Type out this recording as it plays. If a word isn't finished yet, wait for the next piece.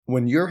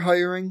When you're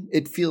hiring,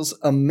 it feels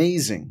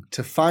amazing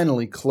to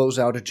finally close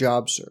out a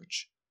job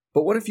search.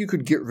 But what if you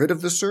could get rid of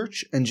the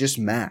search and just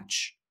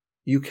match?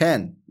 You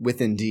can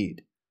with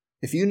Indeed.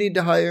 If you need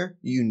to hire,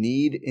 you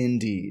need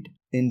Indeed.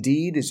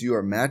 Indeed is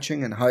your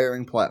matching and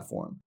hiring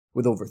platform.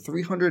 With over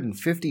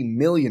 350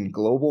 million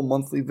global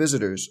monthly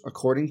visitors,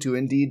 according to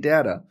Indeed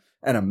data,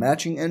 and a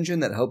matching engine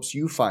that helps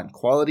you find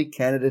quality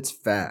candidates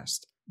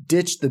fast.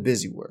 Ditch the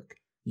busy work.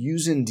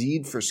 Use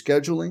Indeed for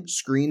scheduling,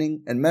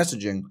 screening, and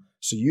messaging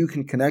so you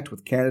can connect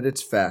with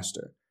candidates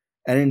faster.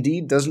 And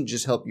Indeed doesn't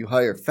just help you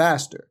hire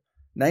faster.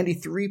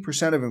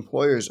 93% of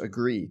employers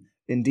agree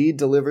Indeed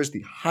delivers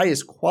the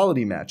highest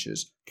quality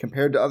matches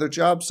compared to other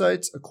job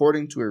sites,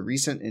 according to a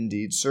recent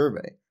Indeed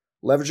survey.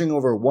 Leveraging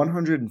over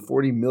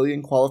 140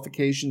 million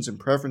qualifications and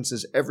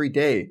preferences every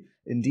day,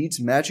 Indeed's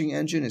matching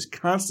engine is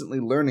constantly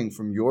learning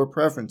from your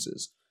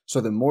preferences, so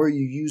the more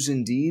you use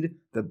Indeed,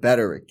 the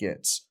better it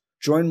gets.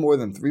 Join more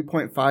than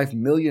 3.5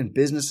 million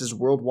businesses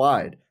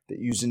worldwide that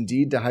use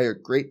Indeed to hire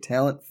great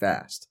talent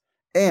fast.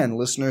 And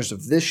listeners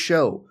of this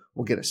show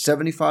will get a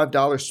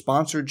 $75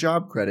 sponsored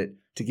job credit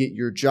to get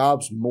your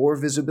jobs more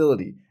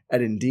visibility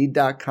at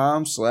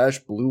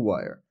Indeed.com/Blue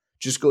Wire.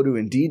 Just go to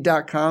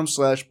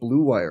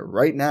Indeed.com/Blue Wire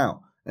right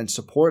now and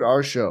support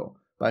our show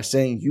by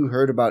saying you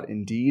heard about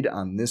Indeed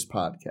on this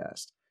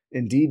podcast.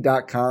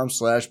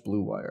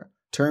 Indeed.com/Blue Wire.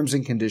 Terms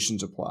and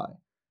conditions apply.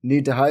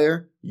 Need to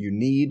hire? You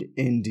need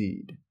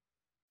Indeed.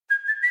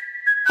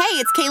 Hey,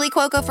 it's Kaylee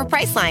Cuoco for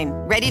Priceline.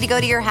 Ready to go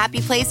to your happy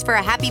place for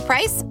a happy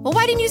price? Well,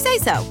 why didn't you say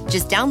so?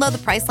 Just download the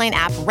Priceline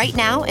app right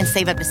now and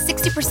save up to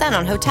 60%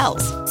 on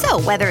hotels.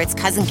 So whether it's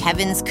Cousin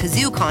Kevin's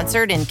Kazoo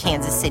Concert in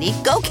Kansas City,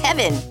 go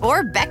Kevin,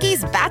 or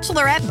Becky's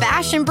Bachelorette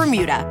Bash in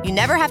Bermuda, you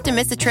never have to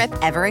miss a trip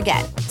ever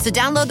again. So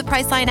download the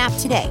Priceline app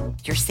today.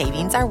 Your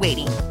savings are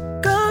waiting.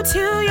 Go to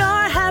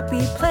your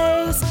happy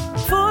place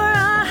for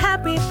a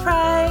happy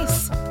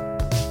price.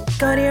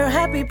 Go to your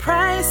happy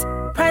price,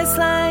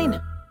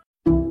 Priceline.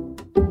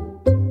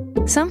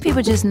 Some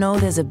people just know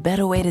there's a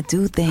better way to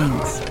do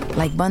things,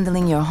 like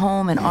bundling your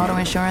home and auto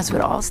insurance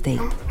with Allstate,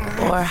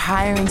 or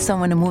hiring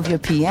someone to move your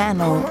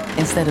piano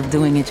instead of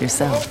doing it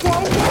yourself.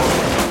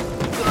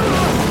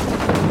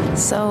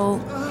 So,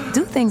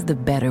 do things the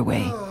better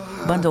way.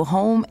 Bundle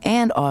home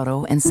and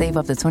auto and save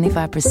up to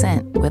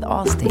 25% with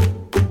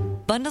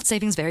Allstate. Bundled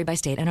savings vary by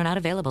state and are not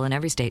available in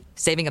every state.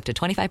 Saving up to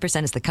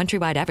 25% is the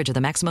countrywide average of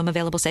the maximum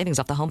available savings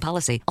off the home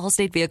policy.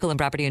 Allstate Vehicle and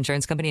Property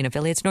Insurance Company and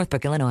affiliates,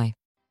 Northbrook, Illinois.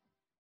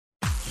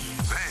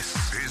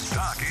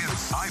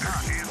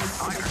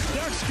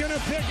 Duck's gonna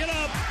pick it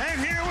up,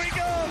 and here we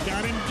go.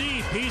 Got him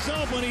deep. He's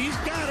open. He's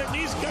got it, and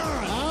he's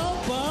gone.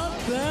 How about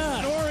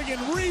that? Oregon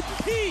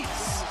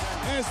repeats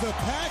as the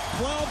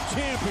Pac-12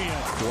 champion.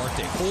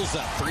 Duarte pulls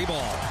up,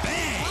 3-ball.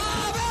 Bang!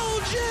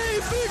 LJ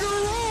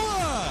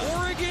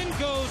Figueroa! Oregon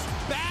goes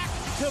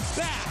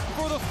back-to-back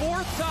for the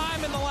fourth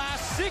time in the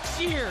last 6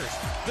 years.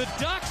 The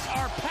Ducks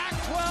are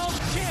Pac-12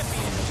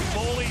 champions.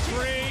 Foley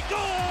 3.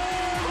 Goal!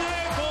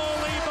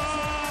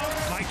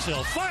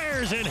 Still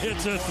fires and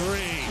hits a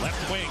 3.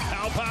 Left wing,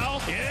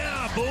 pow.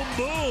 Yeah,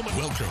 boom.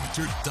 Welcome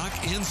to Duck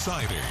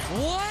Insider.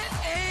 What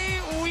a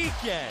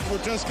weekend.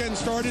 We're just getting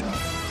started.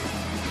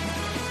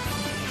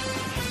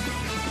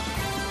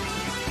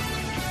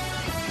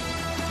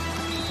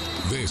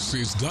 This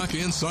is Duck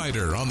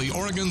Insider on the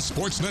Oregon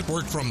Sports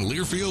Network from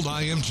Learfield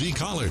IMG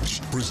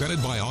College.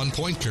 Presented by On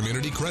Point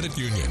Community Credit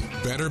Union.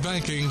 Better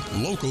banking,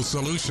 local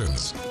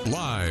solutions.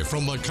 Live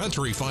from the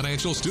Country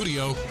Financial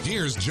Studio,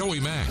 here's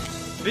Joey Mack.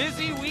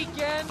 Busy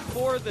weekend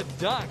for the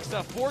Ducks.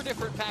 4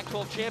 different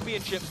Pac-12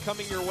 championships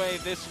coming your way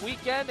this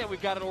weekend, and we've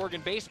got an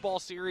Oregon baseball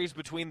series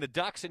between the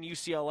Ducks and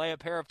UCLA, a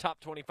pair of top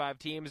 25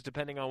 teams,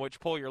 depending on which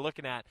poll you're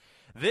looking at.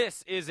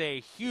 This is a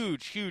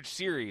huge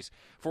series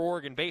for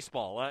Oregon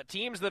baseball.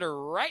 Teams that are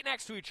right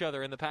next to each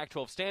other in the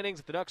Pac-12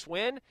 standings. If the Ducks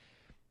win,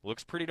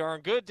 looks pretty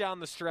darn good down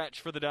the stretch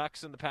for the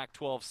Ducks in the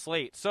Pac-12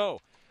 slate. So,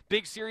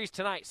 big series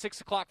tonight,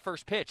 6 o'clock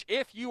first pitch.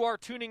 If you are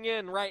tuning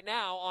in right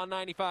now on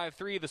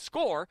 95.3 The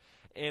Score,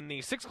 in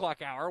the 6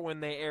 o'clock hour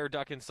when they air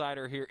Duck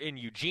Insider here in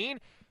Eugene,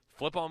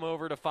 flip them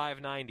over to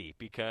 590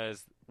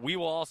 because we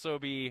will also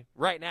be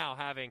right now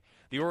having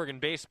the Oregon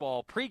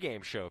baseball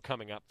pregame show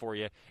coming up for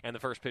you and the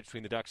first pitch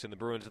between the Ducks and the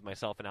Bruins with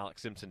myself and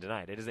Alex Simpson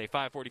tonight. It is a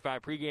 5:45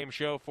 pregame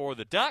show for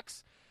the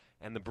Ducks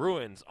and the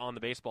Bruins on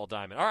the baseball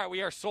diamond. All right,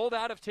 we are sold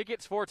out of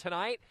tickets for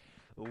tonight.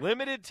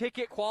 Limited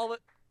ticket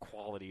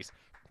qualities.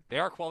 They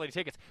are quality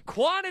tickets.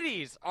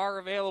 Quantities are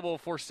available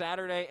for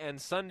Saturday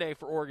and Sunday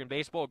for Oregon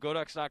baseball.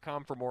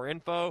 GoDucks.com for more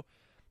info.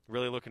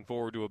 Really looking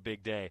forward to a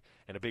big day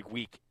and a big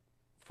week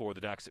for the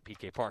Ducks at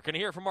PK Park. Going to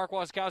hear from Mark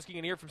Wasikowski.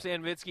 Going to hear from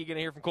Stan Vitsky. Going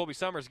to hear from Colby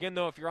Summers. Again,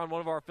 though, if you're on one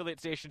of our affiliate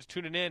stations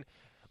tuning in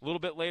a little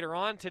bit later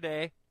on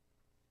today,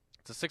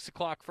 It's a 6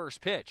 o'clock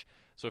first pitch.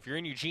 So if you're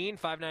in Eugene,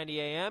 590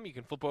 a.m., you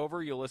can flip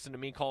over. You'll listen to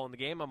me calling the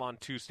game. I'm on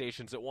 2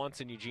 stations at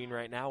once in Eugene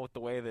right now with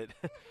the way that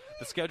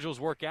the schedules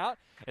work out.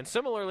 And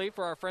similarly,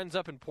 for our friends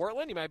up in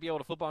Portland, you might be able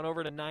to flip on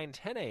over to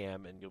 9:10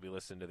 a.m., and you'll be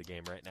listening to the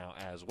game right now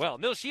as well.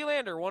 Nils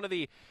Schelander, one of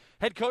the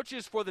head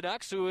coaches for the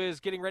Ducks, who is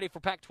getting ready for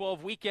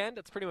Pac-12 weekend.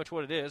 That's pretty much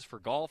what it is for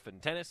golf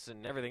and tennis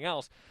and everything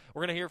else.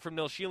 We're going to hear from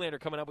Nils Schelander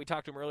coming up. We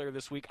talked to him earlier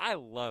this week. I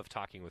love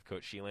talking with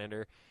Coach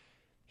Schelander.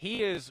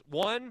 He is,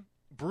 one,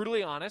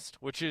 brutally honest,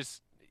 which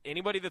is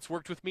anybody that's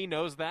worked with me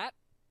knows that.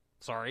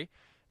 Sorry.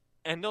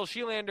 And Nils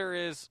Schelander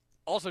is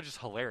also just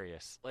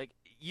hilarious. Like,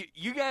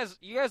 you guys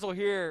will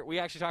hear, we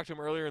actually talked to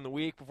him earlier in the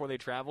week before they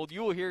traveled.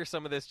 You will hear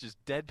some of this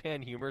just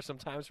deadpan humor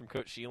sometimes from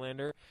Coach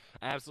Schelander.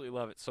 I absolutely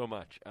love it so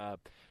much,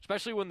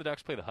 especially when the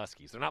Ducks play the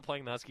Huskies. They're not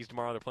playing the Huskies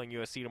tomorrow. They're playing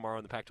USC tomorrow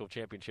in the Pac-12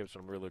 Championship, so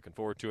I'm really looking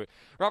forward to it.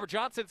 Robert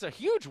Johnson, it's a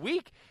huge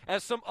week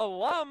as some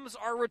alums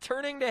are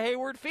returning to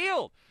Hayward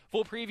Field.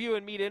 Full preview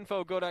and meet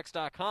info,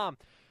 goducks.com.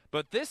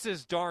 But this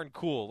is darn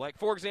cool. Like,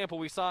 for example,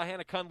 we saw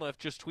Hannah Cunliffe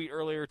just tweet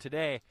earlier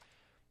today,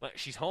 like,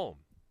 she's home.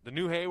 The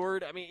new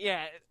Hayward, I mean,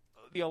 yeah,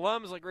 the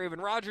alums like Raven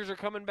Rogers are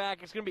coming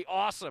back. It's going to be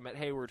awesome at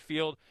Hayward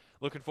Field.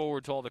 Looking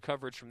forward to all the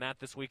coverage from that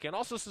this weekend.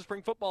 Also some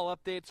spring football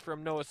updates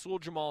from Noah Sewell,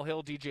 Jamal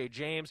Hill, DJ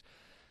James.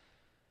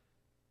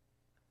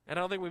 And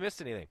I don't think we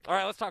missed anything. All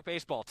right, let's talk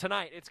baseball.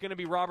 Tonight, it's going to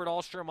be Robert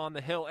Alstrom on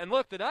the hill. And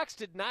look, the Ducks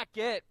did not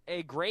get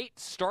a great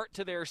start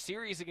to their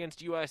series against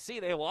USC.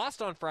 They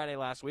lost on Friday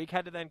last week,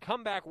 had to then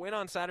come back, win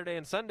on Saturday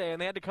and Sunday,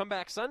 and they had to come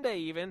back Sunday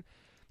even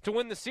to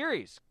win the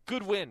series.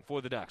 Good win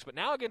for the Ducks. But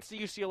now against the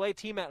UCLA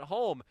team at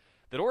home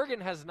that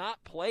Oregon has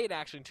not played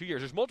actually in 2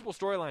 years. There's multiple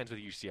storylines with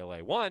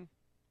UCLA. One,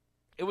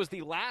 it was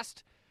the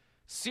last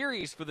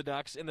series for the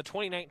Ducks in the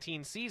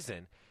 2019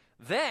 season.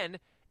 Then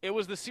it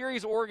was the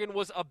series Oregon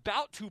was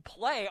about to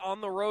play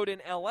on the road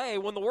in L.A.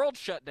 when the world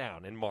shut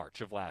down in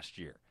March of last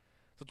year.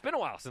 So it's been a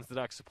while since the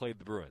Ducks have played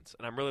the Bruins,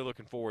 and I'm really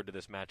looking forward to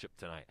this matchup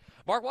tonight.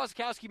 Mark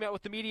Wasikowski met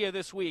with the media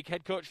this week,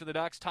 head coach for the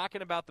Ducks,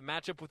 talking about the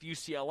matchup with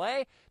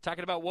UCLA,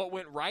 talking about what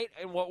went right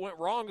and what went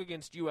wrong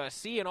against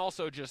USC, and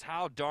also just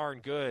how darn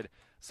good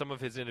some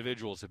of his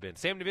individuals have been.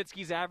 Sam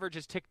Nowitzki's average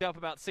has ticked up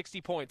about 60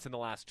 points in the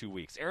last 2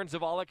 weeks. Aaron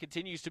Zavala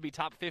continues to be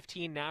top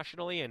 15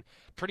 nationally in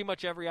pretty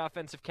much every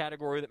offensive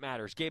category that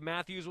matters. Gabe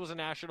Matthews was a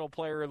National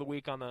Player of the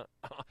Week on the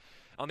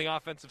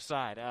offensive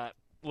side.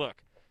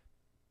 Look,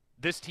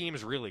 this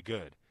team's really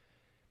good.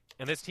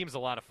 And this team's a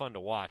lot of fun to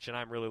watch, and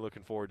I'm really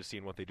looking forward to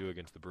seeing what they do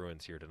against the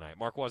Bruins here tonight.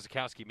 Mark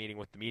Wasikowski meeting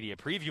with the media,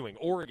 previewing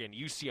Oregon,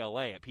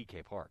 UCLA at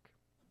PK Park.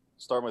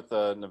 Starting with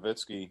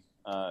Nowitzki,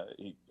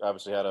 he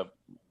obviously had a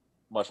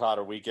much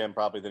hotter weekend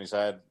probably than he's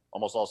had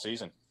almost all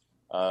season.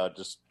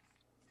 Just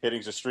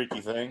hitting's a streaky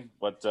thing,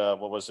 but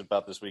what was it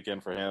about this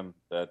weekend for him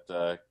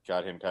that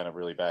got him kind of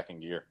really back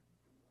in gear?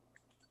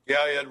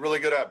 Yeah, he had really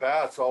good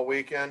at-bats all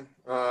weekend,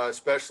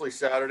 especially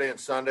Saturday and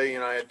Sunday. You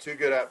know, he had 2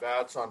 good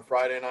at-bats on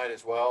Friday night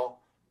as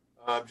well.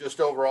 Just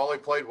overall, he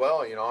played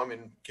well. You know, I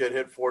mean, kid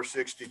hit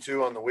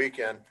 462 on the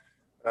weekend.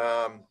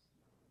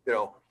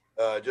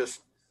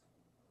 Just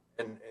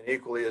and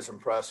equally as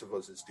impressive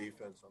was his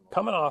defense.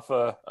 Coming off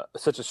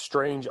such a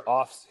strange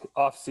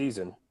off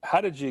season,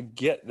 how did you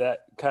get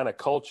that kind of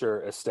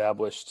culture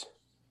established,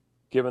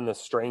 given the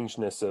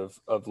strangeness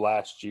of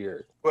last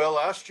year? Well,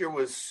 last year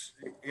was,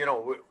 you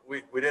know,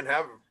 we didn't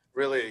have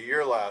really a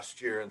year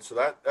last year, and so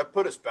that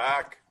put us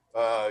back.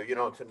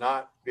 To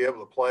not be able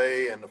to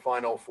play in the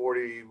final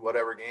 40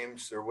 whatever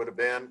games there would have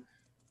been,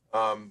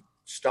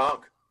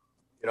 stunk.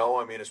 You know,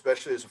 I mean,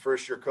 especially as a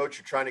first-year coach,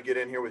 you're trying to get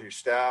in here with your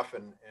staff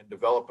and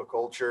develop a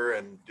culture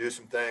and do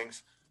some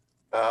things.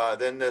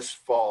 Then this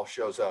fall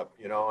shows up,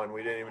 you know, and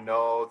we didn't even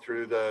know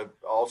through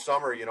all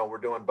summer, you know, we're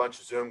doing a bunch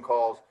of Zoom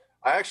calls.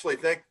 I actually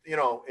think, you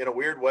know, in a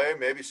weird way,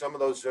 maybe some of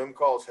those Zoom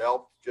calls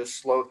helped just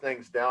slow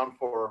things down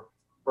for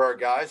our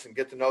guys and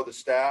get to know the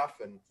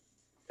staff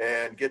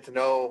and get to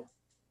know,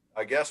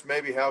 I guess,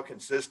 maybe how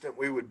consistent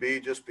we would be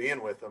just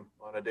being with them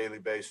on a daily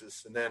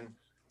basis. And then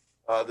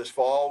this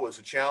fall was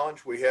a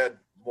challenge. We had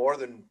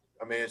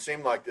it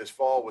seemed like this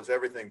fall was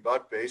everything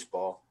but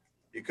baseball.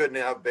 You couldn't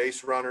have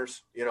base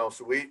runners, you know,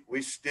 so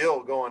we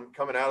still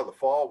coming out of the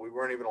fall, we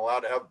weren't even allowed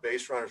to have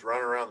base runners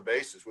running around the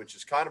bases, which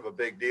is kind of a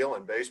big deal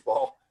in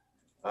baseball.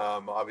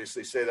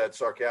 Obviously say that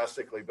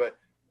sarcastically, but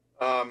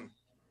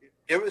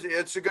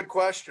it's a good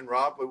question,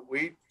 Rob. But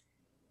we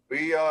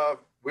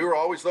were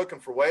always looking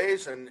for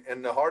ways,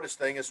 and the hardest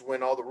thing is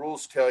when all the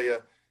rules tell you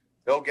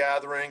no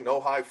gathering, no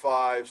high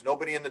fives,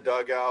 nobody in the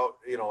dugout,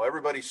 you know,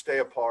 everybody stay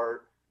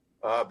apart.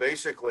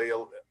 Basically,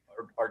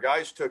 our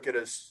guys took it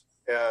as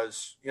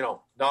you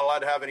know, not allowed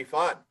to have any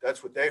fun.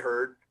 That's what they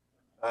heard.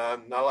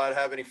 Not allowed to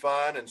have any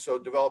fun, and so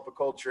develop a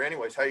culture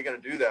anyways. How are you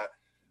going to do that?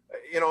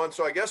 You know, and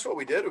so I guess what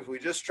we did was we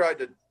just tried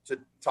to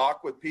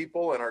talk with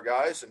people and our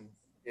guys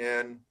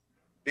and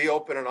be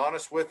open and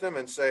honest with them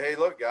and say, hey,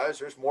 look, guys,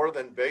 there's more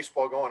than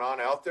baseball going on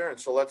out there. And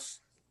so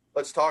let's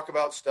talk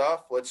about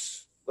stuff.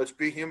 Let's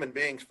be human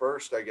beings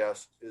first, I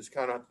guess, is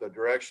kind of the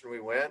direction we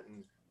went.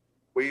 And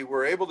we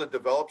were able to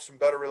develop some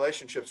better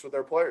relationships with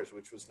our players,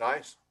 which was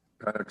nice.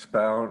 kind of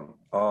expound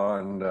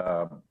on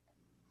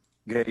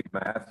Gabe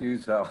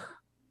Matthews, how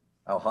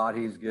hot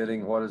he's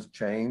getting, what has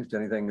changed,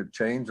 anything to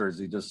change, or is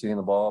he just seeing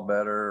the ball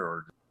better?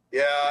 Or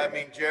yeah, I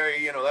mean,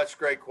 Jerry, that's a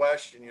great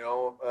question.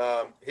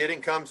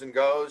 Hitting comes and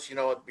goes. At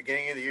the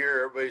beginning of the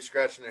year, everybody's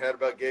scratching their head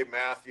about Gabe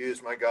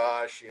Matthews. My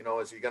gosh,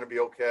 is he going to be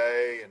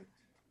okay? And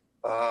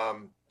I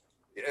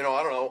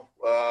don't know.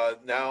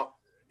 Now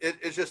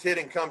it's just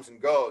hitting comes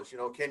and goes.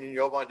 Kenyon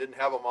Yovan didn't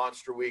have a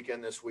monster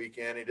weekend this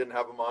weekend. He didn't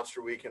have a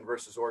monster weekend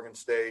versus Oregon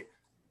State.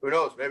 Who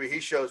knows? Maybe he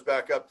shows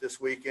back up this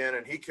weekend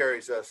and he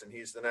carries us and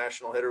he's the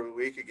national hitter of the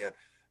week again.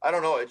 I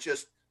don't know. It's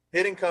just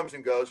hitting comes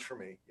and goes for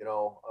me.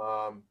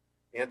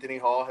 Anthony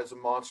Hall has a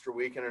monster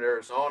weekend at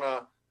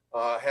Arizona.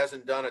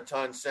 Hasn't done a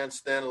ton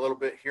since then, a little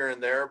bit here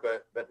and there,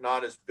 but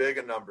not as big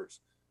a numbers.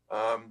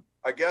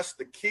 I guess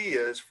the key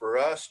is for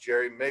us,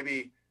 Jerry,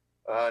 maybe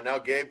now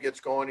Gabe gets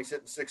going. He's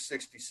hitting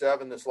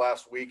 667 this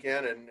last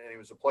weekend, and he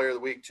was a player of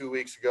the week 2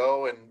 weeks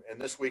ago, and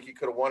this week he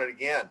could have won it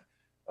again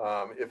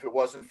if it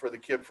wasn't for the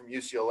kid from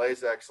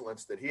UCLA's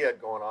excellence that he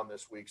had going on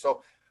this week.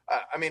 So,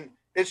 I mean,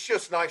 it's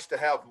just nice to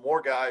have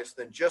more guys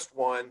than just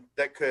one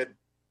that could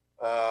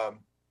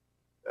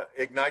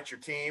ignite your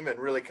team and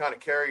really kind of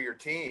carry your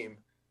team,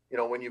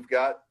 when you've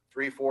got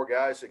 3-4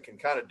 guys that can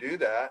kind of do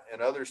that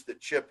and others that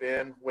chip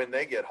in when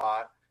they get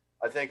hot.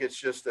 I think it's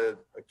just a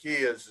key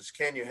is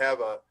can you have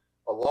a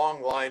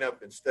long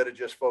lineup instead of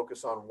just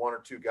focus on 1 or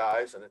 2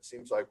 guys? And it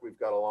seems like we've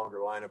got a longer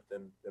lineup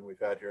than we've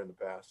had here in the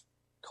past.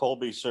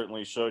 Colby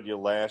certainly showed you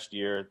last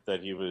year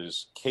that he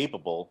was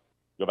capable.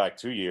 Go back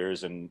 2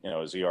 years and,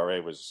 his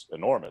ERA was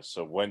enormous.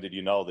 So when did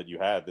you know that you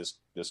had this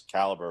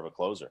caliber of a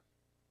closer?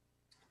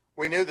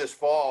 We knew this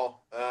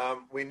fall.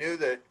 We knew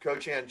that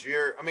Coach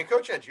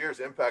Angier's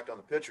impact on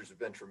the pitchers has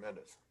been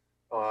tremendous.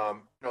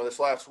 This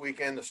last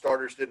weekend, the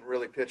starters didn't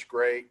really pitch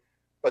great,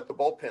 but the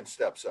bullpen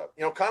steps up.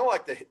 Kind of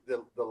like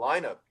the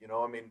lineup.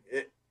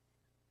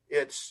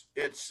 It's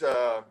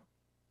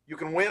you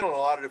can win in a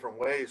lot of different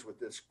ways with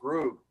this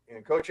group,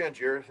 and Coach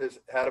Angier has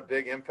had a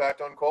big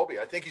impact on Colby.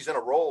 I think he's in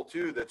a role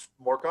too that's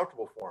more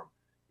comfortable for him.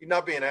 He's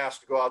not being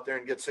asked to go out there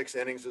and get 6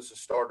 innings as a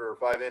starter or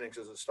 5 innings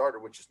as a starter,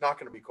 which is not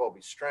going to be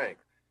Colby's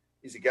strength.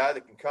 He's a guy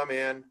that can come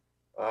in,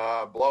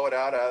 blow it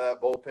out of that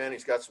bullpen.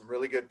 He's got some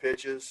really good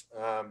pitches.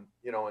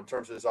 In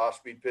terms of his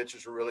off-speed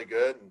pitches are really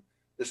good. And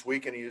this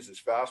weekend he used his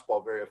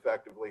fastball very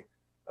effectively.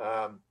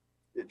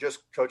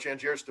 Coach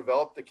Angier's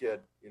developed the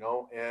kid,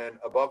 and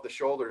above the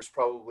shoulders,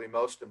 probably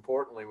most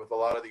importantly, with a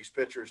lot of these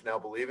pitchers now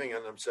believing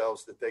in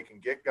themselves that they can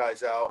get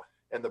guys out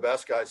and the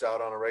best guys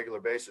out on a regular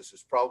basis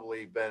has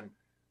probably been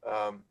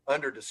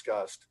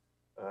under-discussed.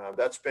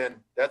 That's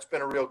been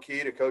a real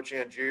key to Coach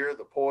Angier.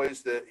 The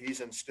poise that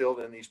he's instilled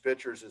in these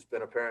pitchers has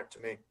been apparent to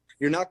me.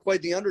 You're not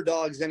quite the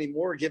underdogs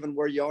anymore, given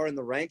where you are in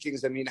the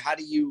rankings. I mean, how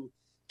do you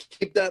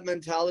keep that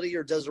mentality,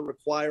 or does it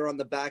require on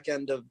the back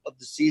end of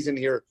the season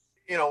here?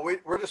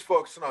 We're just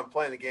focusing on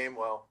playing the game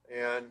well.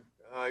 And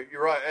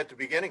you're right. At the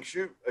beginning,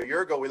 a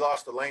year ago, we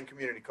lost to Lane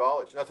Community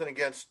College. Nothing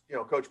against,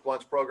 Coach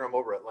Blunt's program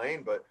over at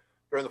Lane, but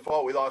during the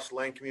fall, we lost to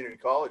Lane Community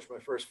College my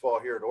first fall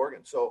here at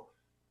Oregon. So,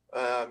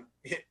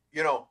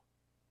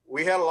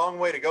 we had a long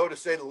way to go, to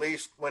say the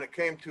least, when it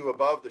came to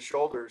above the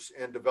shoulders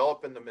and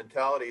developing the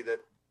mentality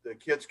that the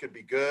kids could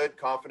be good,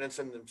 confidence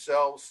in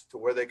themselves to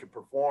where they could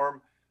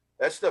perform.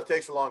 That stuff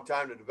takes a long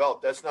time to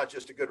develop. That's not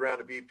just a good round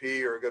of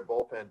BP or a good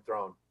bullpen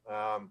thrown.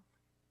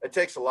 It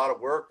takes a lot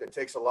of work. It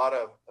takes a lot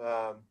of,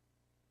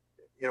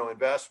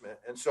 investment.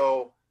 And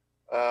so,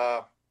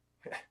 I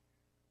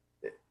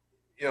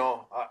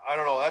don't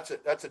know.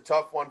 That's a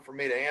tough one for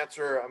me to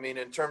answer. I mean,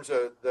 in terms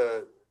of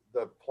the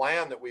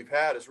plan that we've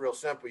had is real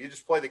simple. You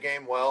just play the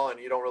game well, and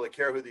you don't really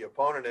care who the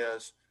opponent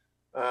is.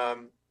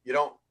 You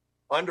don't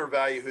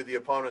undervalue who the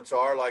opponents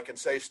are, and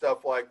say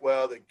stuff like,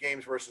 well, the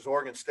games versus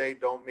Oregon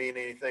State don't mean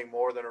anything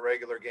more than a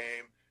regular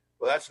game.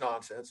 Well, that's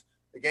nonsense.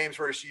 The games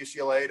versus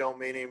UCLA don't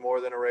mean any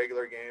more than a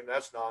regular game.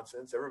 That's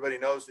nonsense. Everybody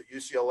knows that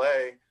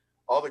UCLA,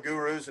 all the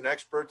gurus and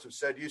experts have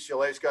said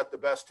UCLA's got the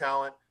best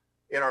talent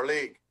in our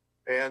league.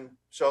 And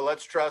so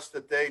let's trust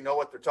that they know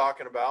what they're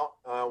talking about.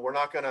 We're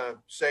not going to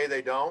say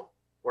they don't.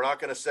 We're not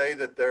going to say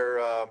that they're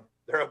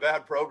a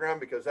bad program,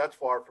 because that's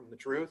far from the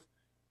truth.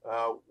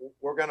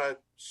 We're going to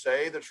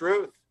say the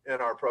truth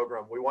in our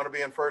program. We want to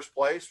be in first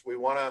place. We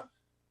want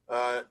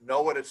to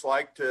know what it's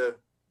like to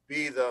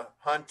be the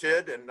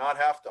hunted and not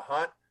have to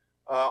hunt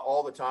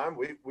all the time.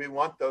 We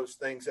want those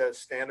things as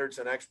standards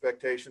and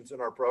expectations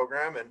in our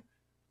program. And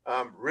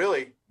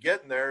really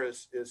getting there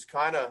is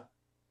kind of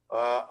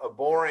a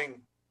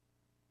boring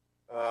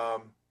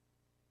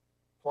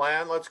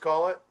plan, let's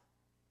call it.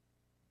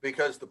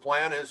 Because the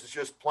plan is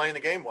just playing the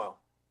game well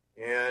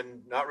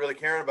and not really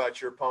caring about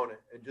your opponent.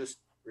 And just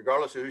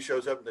regardless of who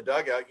shows up in the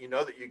dugout, you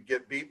know that you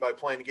get beat by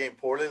playing the game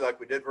poorly like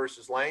we did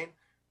versus Lane,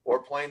 or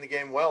playing the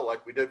game well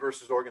like we did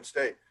versus Oregon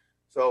State.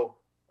 So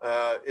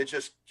it's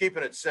just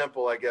keeping it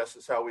simple, I guess,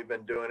 is how we've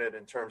been doing it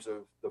in terms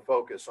of the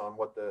focus on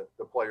what the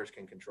players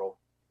can control.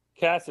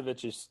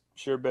 Kasevich has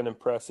sure been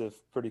impressive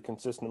pretty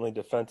consistently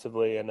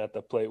defensively and at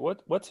the plate.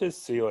 What's his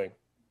ceiling?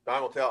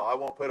 Time will tell. I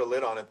won't put a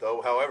lid on it,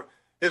 though. However,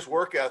 his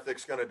work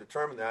ethic's going to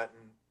determine that.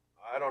 And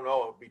I don't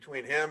know,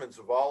 between him and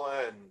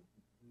Zavala and,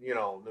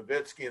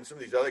 Nowitzki and some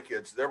of these other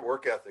kids, their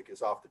work ethic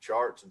is off the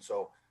charts. And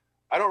so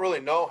I don't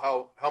really know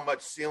how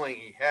much ceiling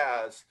he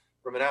has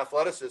from an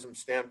athleticism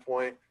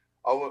standpoint,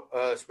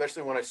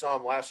 especially when I saw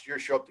him last year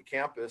show up to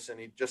campus and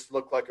he just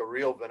looked like a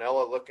real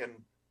vanilla looking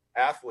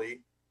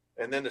athlete.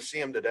 And then to see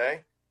him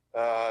today,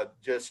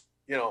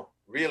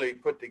 really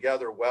put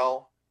together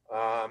well,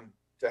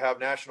 to have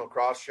national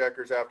cross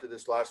checkers after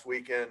this last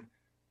weekend,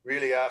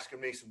 really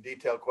asking me some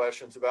detailed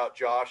questions about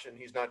Josh, and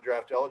he's not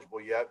draft eligible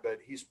yet, but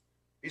he's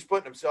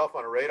putting himself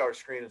on a radar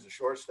screen as a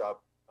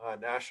shortstop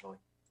nationally.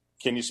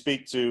 Can you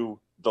speak to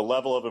the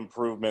level of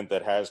improvement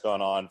that has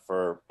gone on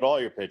for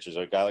all your pitchers,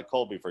 a guy like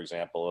Colby, for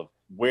example, of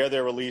where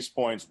their release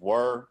points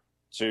were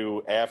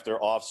to after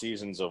off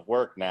seasons of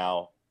work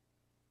now,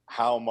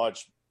 how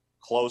much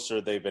closer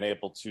they've been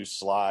able to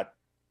slot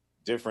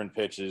different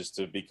pitches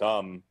to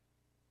become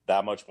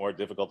that much more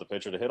difficult to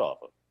pitcher to hit off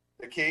of?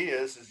 The key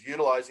is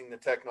utilizing the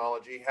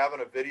technology,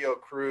 having a video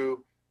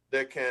crew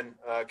that can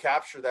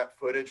capture that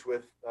footage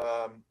with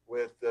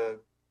the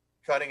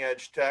cutting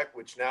edge tech,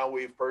 which now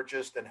we've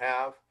purchased and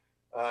have,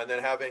 and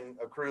then having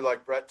a crew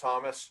like Brett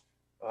Thomas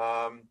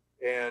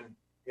and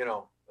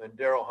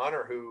Daryl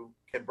Hunter, who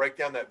can break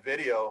down that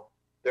video.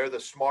 They're the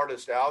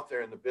smartest out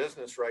there in the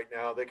business right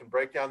now. They can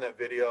break down that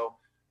video,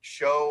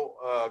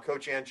 show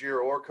Coach Angier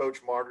or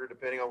Coach Martyr,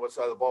 depending on what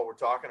side of the ball we're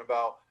talking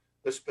about,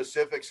 the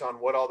specifics on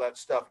what all that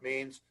stuff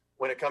means.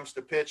 When it comes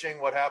to pitching,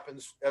 what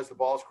happens as the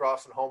ball's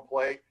crossing home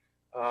plate,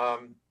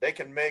 they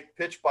can make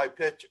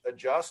pitch-by-pitch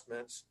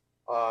adjustments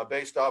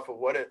based off of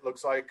what it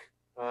looks like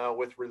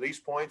with release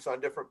points on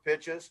different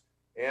pitches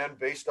and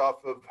based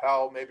off of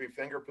how maybe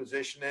finger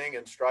positioning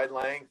and stride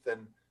length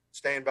and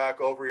staying back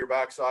over your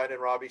backside in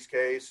Robbie's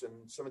case and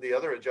some of the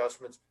other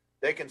adjustments.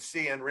 They can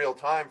see in real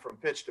time from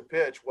pitch to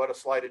pitch what a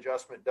slight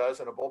adjustment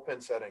does in a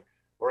bullpen setting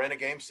or in a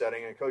game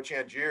setting. And Coach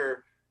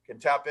Angier can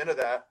tap into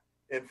that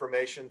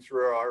information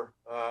through our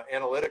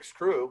analytics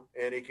crew,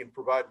 and he can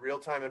provide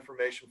real-time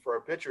information for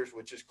our pitchers,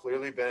 which has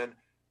clearly been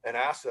an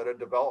asset of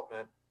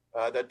development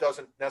that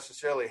doesn't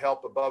necessarily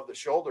help above the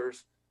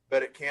shoulders,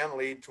 but it can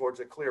lead towards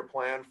a clear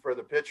plan for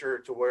the pitcher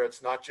to where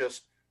it's not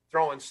just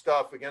throwing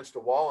stuff against a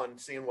wall and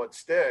seeing what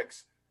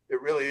sticks.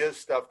 It really is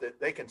stuff that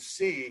they can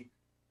see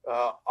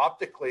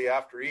optically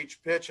after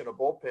each pitch in a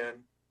bullpen,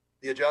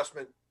 the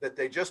adjustment that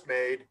they just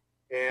made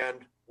and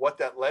what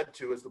that led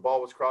to as the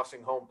ball was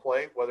crossing home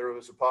plate, whether it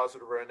was a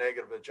positive or a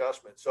negative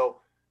adjustment.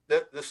 So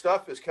the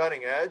stuff is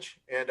cutting edge,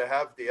 and to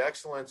have the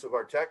excellence of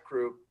our tech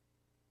crew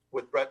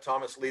with Brett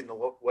Thomas leading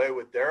the way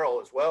with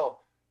Daryl as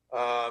well,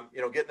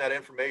 getting that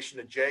information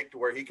to Jake to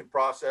where he can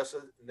process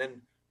it and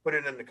then put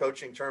it into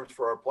coaching terms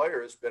for our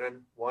players has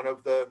been one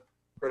of the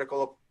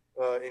critical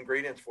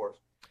ingredients for us.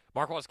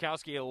 Mark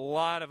Waskowski, a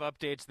lot of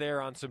updates there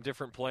on some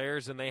different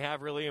players, and they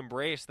have really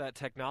embraced that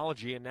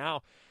technology, and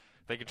now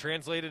they can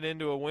translate it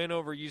into a win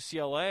over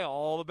UCLA,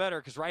 all the better,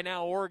 because right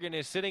now Oregon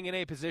is sitting in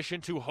a position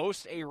to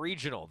host a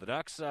regional. The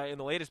Ducks, in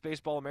the latest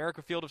Baseball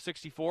America field of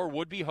 64,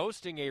 would be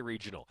hosting a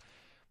regional.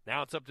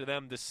 Now it's up to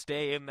them to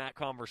stay in that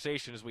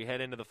conversation as we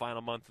head into the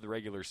final month of the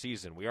regular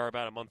season. We are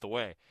about a month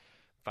away.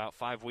 About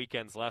 5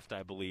 weekends left,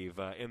 I believe,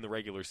 in the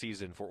regular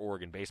season for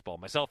Oregon baseball.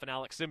 Myself and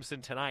Alex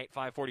Simpson tonight,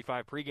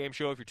 5:45 pregame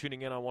show. If you're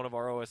tuning in on one of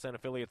our OSN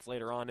affiliates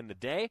later on in the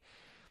day,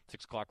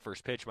 6 o'clock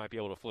first pitch, might be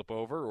able to flip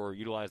over or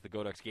utilize the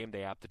GoDucks Game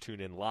Day app to tune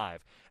in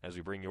live as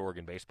we bring you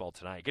Oregon baseball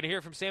tonight. Going to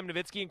hear from Sam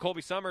Nowitzki and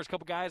Colby Summers, a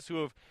couple guys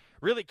who have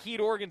really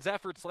keyed Oregon's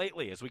efforts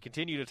lately as we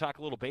continue to talk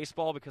a little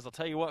baseball, because I'll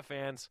tell you what,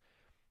 fans,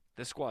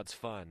 this squad's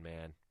fun,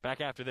 man.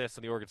 Back after this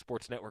on the Oregon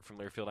Sports Network from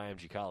Learfield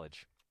IMG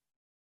College.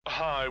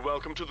 Hi,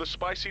 welcome to the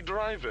Spicy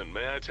Drive-In.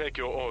 May I take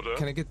your order?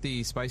 Can I get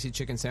the spicy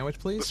chicken sandwich,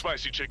 please? The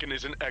spicy chicken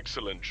is an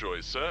excellent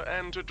choice, sir.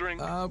 And to drink?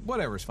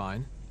 Whatever's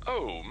fine.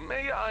 Oh,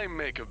 may I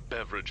make a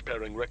beverage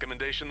pairing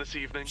recommendation this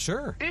evening?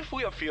 Sure. If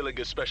we are feeling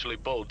especially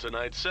bold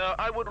tonight, sir,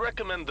 I would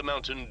recommend the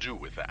Mountain Dew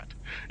with that.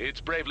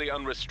 It's bravely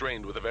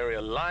unrestrained with a very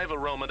alive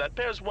aroma that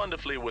pairs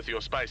wonderfully with your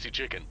spicy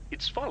chicken.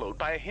 It's followed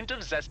by a hint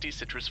of zesty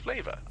citrus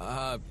flavor.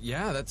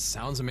 Yeah, that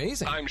sounds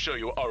amazing. I'm sure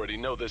you already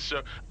know this,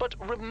 sir, but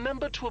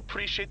remember to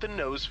appreciate the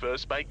nose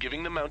first by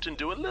giving the Mountain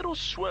Dew a little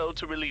swirl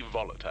to relieve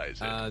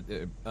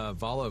volatizing.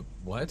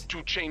 What?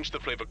 To change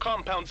the flavor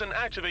compounds and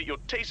activate your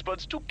taste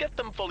buds to get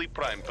them fully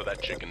primed for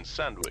that chicken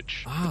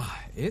sandwich.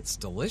 It's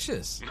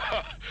delicious.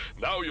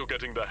 Now you're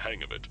getting the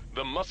hang of it.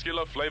 The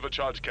muscular flavor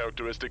charge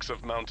characteristics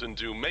of Mountain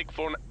Dew make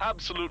for an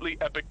absolutely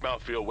epic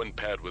mouthfeel when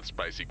paired with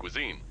spicy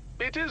cuisine.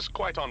 It is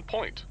quite on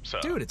point, sir.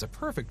 Dude, it's a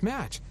perfect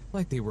match.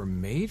 Like they were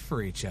made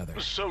for each other.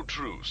 So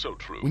true, so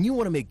true. When you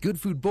want to make good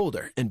food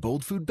bolder and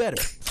bold food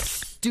better,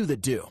 do the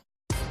Dew.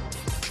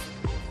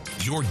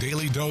 Your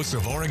daily dose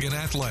of Oregon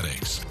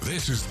athletics.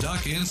 This is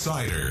Duck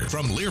Insider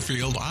from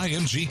Learfield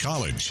IMG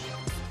College.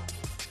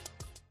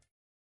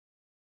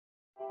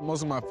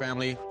 Most of my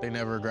family, they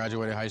never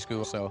graduated high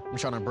school, so I'm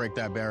trying to break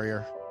that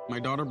barrier. My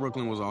daughter,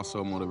 Brooklyn, was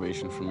also a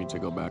motivation for me to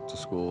go back to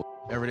school.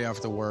 Every day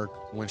after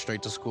work, went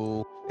straight to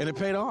school, and it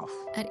paid off.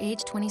 At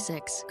age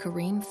 26,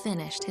 Kareem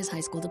finished his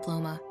high school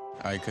diploma.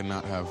 I could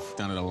not have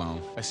done it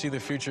alone. I see the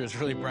future is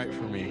really bright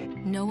for me.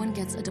 No one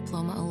gets a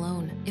diploma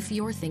alone. If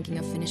you're thinking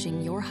of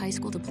finishing your high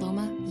school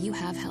diploma, you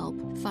have help.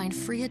 Find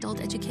free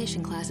adult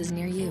education classes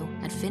near you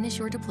at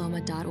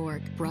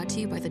finishyourdiploma.org. Brought to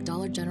you by the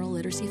Dollar General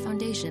Literacy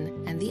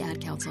Foundation and the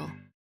Ad Council.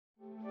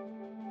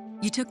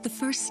 You took the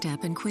first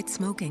step and quit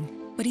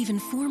smoking, but even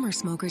former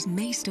smokers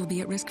may still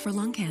be at risk for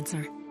lung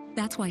cancer.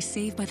 That's why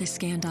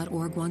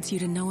SaveByTheScan.org wants you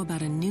to know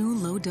about a new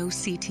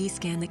low-dose CT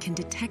scan that can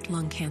detect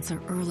lung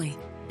cancer early.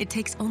 It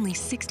takes only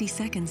 60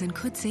 seconds and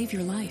could save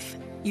your life.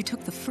 You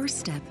took the first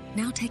step,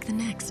 now take the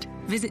next.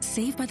 Visit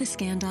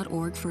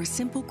SaveByTheScan.org for a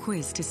simple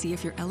quiz to see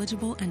if you're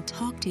eligible and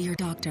talk to your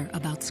doctor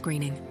about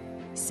screening.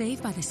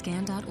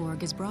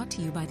 SaveByTheScan.org is brought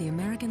to you by the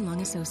American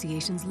Lung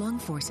Association's Lung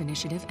Force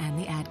Initiative and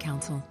the Ad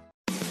Council.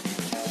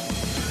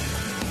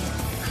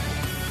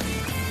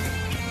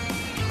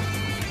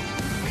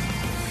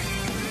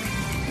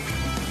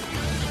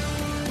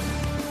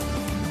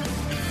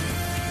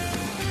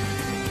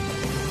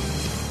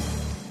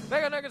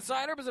 Back on Nuggets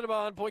Insider, presented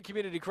by On Point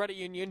Community Credit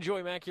Union.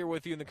 Joey Mack here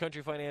with you in the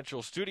Country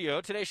Financial Studio.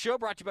 Today's show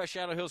brought to you by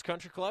Shadow Hills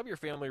Country Club, your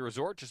family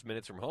resort just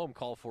minutes from home.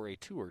 Call for a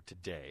tour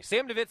today.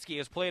 Sam Nowitzki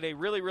has played a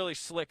really, really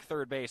slick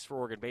third base for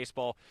Oregon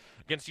baseball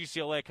against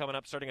UCLA coming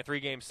up, starting a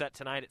 3-game set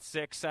tonight at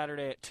 6,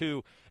 Saturday at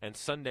 2, and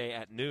Sunday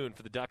at noon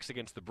for the Ducks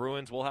against the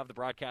Bruins. We'll have the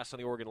broadcast on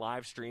the Oregon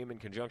live stream in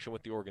conjunction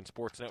with the Oregon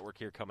Sports Network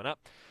here coming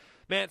up.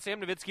 Man, Sam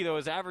Nowitzki, though,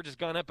 his average has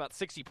gone up about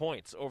 60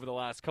 points over the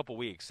last couple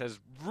weeks. Has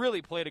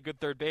really played a good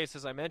third base,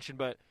 as I mentioned,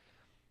 but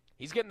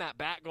he's getting that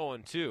bat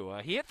going, too.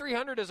 He hit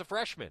 300 as a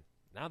freshman.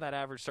 Now that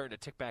average starting to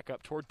tick back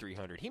up toward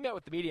 300. He met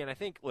with the media, and I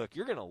think, look,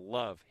 you're going to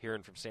love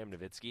hearing from Sam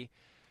Nowitzki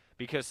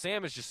because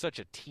Sam is just such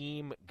a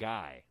team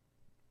guy.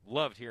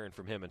 Loved hearing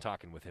from him and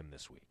talking with him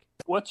this week.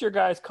 What's your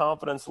guys'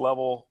 confidence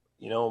level,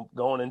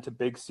 going into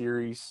big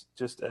series,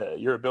 just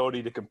your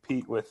ability to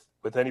compete with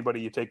anybody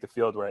you take the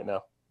field right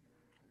now?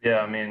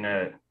 Yeah, I mean,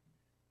 I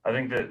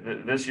think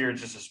that this year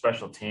it's just a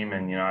special team,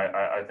 and,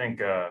 I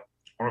think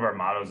one of our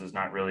mottos is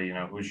not really,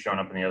 who's showing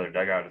up in the other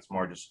dugout. It's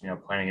more just,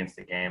 playing against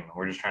the game.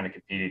 We're just trying to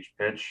compete each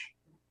pitch,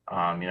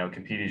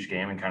 compete each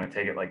game and kind of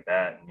take it like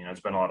that. And,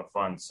 it's been a lot of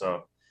fun.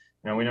 So,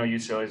 we know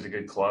UCLA is a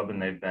good club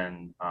and they've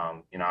been,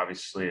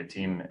 obviously a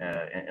team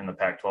in the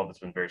Pac-12 that's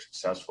been very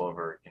successful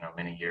over,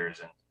 many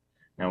years. And,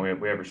 we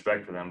have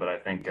respect for them. But I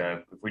think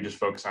if we just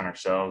focus on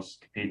ourselves,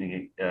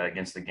 competing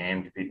against the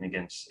game, competing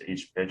against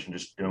each pitch and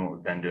just doing what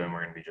we've been doing,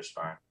 we're going to be just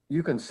fine.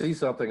 You can see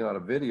something on a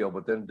video,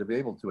 but then to be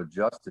able to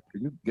adjust it,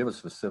 can you give a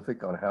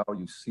specific on how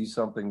you see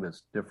something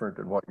that's different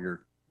than what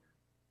you're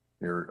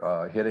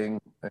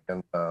hitting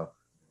and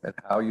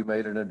how you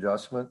made an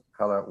adjustment,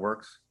 how that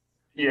works?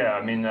 Yeah,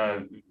 I mean,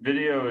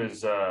 video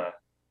is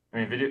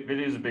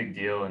video is a big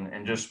deal,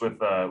 and just with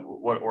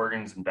what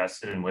Oregon's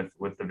invested in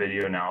with the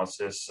video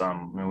analysis,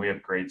 we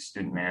have great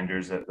student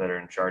managers that are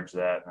in charge of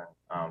that,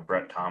 and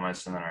Brett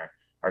Thomas, and then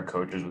our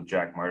coaches with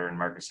Jack Martyr and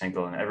Marcus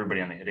Hinkle, and everybody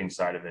on the hitting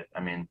side of it.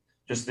 I mean,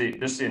 just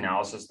the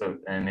analysis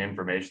and the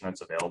information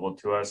that's available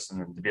to us,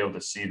 and then to be able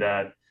to see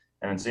that.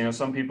 And then,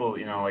 some people,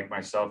 like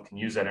myself, can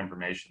use that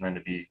information then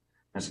to be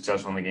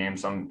successful in the game.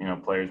 Some,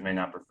 players may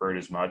not prefer it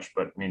as much,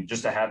 but I mean,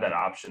 just to have that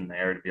option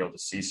there to be able to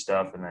see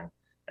stuff and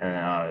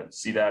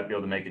see that, be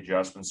able to make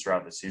adjustments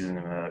throughout the season,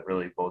 and that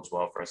really bodes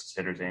well for us as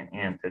hitters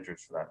and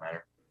pitchers for that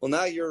matter. Well,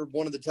 now you're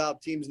one of the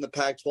top teams in the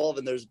Pac-12,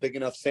 and there's a big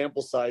enough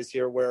sample size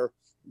here where,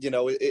 I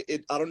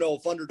don't know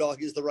if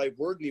underdog is the right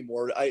word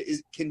anymore.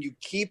 Can you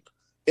keep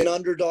an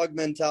underdog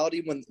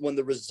mentality when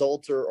the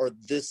results are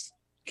this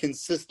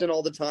consistent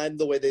all the time,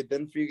 the way they've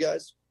been for you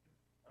guys?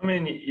 I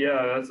mean,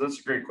 yeah, that's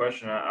a great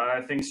question.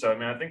 I think so. I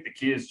mean, I think the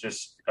key is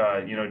just,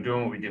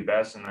 doing what we do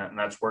best, and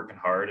that's working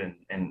hard.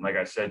 And like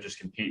I said, just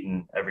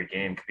competing every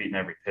game, competing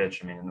every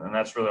pitch. I mean, and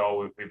that's really all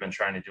we've been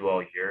trying to do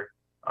all year.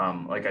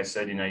 Like I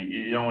said,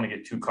 you don't want to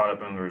get too caught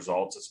up in the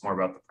results. It's more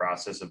about the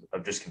process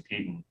of just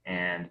competing.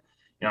 And,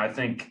 I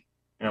think,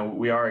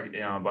 we are,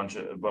 a bunch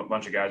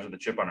of guys with a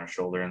chip on our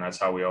shoulder, and that's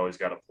how we always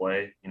got to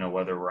play,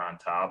 whether we're on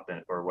top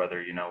or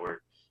whether,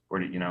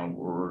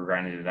 we're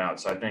grinding it out.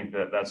 So I think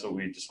that's what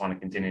we just want to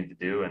continue to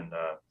do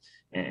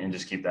and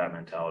just keep that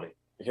mentality.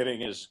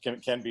 Hitting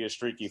can be a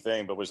streaky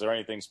thing, but was there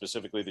anything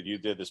specifically that you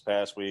did this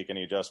past week,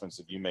 any adjustments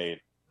that you made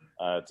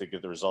to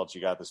get the results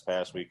you got this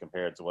past week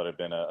compared to what had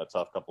been a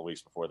tough couple of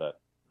weeks before that?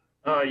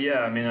 Yeah.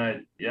 I mean,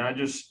 I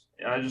just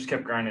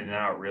kept grinding it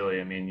out, really.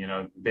 I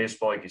mean,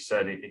 baseball, like you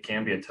said, it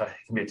can be a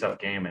tough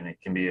game, and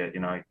it can be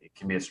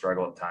a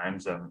struggle at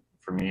times.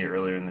 For me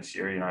earlier in this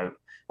year, I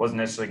wasn't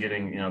necessarily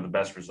getting, the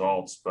best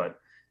results, but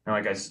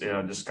like I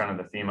said, just kind of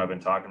the theme I've been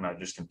talking about,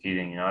 just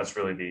competing, that's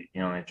really the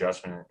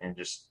adjustment and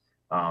just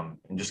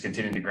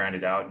continuing to grind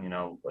it out. And,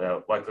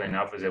 luckily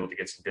enough, I was able to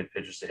get some good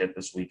pitches to hit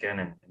this weekend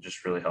and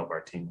just really help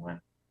our team win.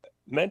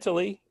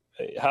 Mentally,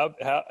 how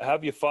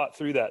have you fought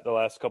through that the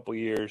last couple of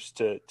years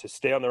to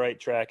stay on the right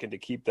track and to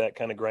keep that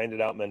kind of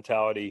grinded out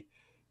mentality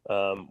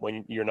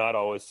when you're not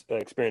always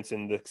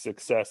experiencing the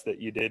success that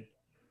you did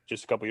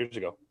just a couple of years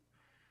ago?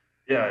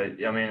 Yeah,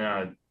 I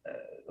mean,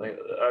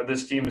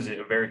 this team is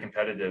very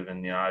competitive,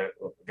 and I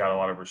got a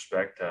lot of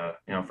respect,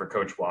 for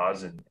Coach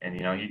Waz, and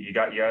you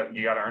got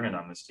to earn it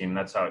on this team.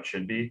 That's how it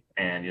should be,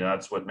 and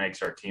that's what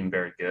makes our team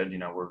very good.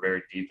 We're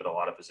very deep at a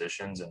lot of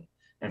positions,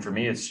 and for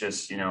me, it's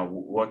just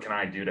what can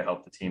I do to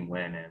help the team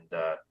win, and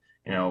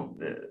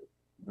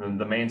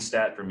the main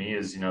stat for me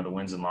is the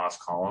wins and loss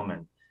column,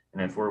 and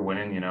if we're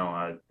winning,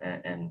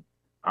 and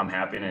I'm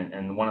happy.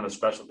 And one of the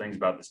special things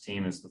about this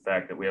team is the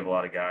fact that we have a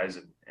lot of guys,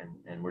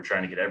 and we're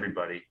trying to get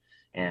everybody.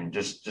 And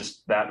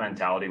just that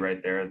mentality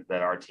right there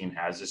that our team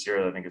has this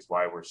year, I think is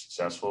why we're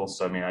successful.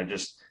 So,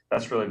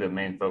 that's really the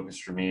main focus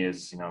for me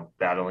is,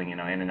 battling, in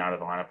and out of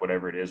the lineup,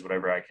 whatever it is,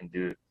 whatever I can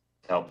do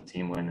to help the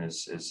team win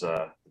is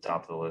the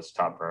top of the list,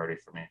 top priority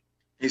for me.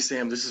 Hey,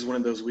 Sam, this is one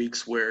of those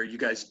weeks where you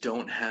guys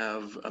don't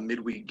have a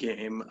midweek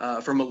game.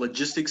 From a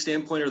logistics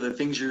standpoint, are there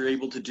things you're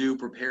able to do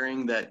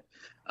preparing that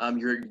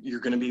you're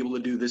going to be able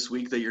to do this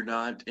week that you're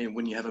not, and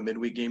when you have a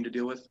midweek game to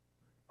deal with?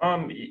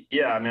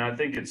 Yeah, I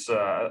think it's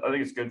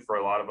good for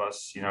a lot of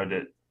us,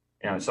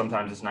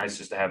 sometimes it's nice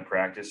just to have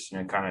practice,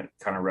 kind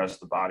of rest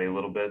the body a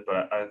little bit.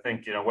 But I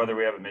think, whether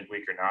we have a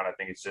midweek or not, I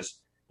think it's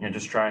just,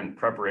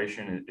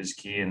 preparation is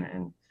key,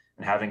 and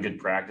having good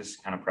practice,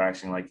 kind of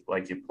practicing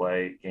like you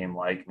play game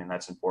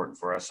that's important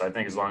for us. So I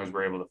think as long as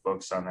we're able to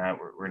focus on that,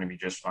 we're going to be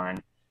just fine.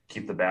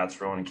 Keep the bats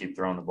rolling and keep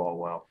throwing the ball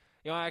well.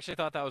 I actually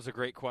thought that was a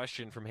great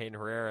question from Hayden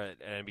Herrera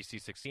at NBC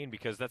 16,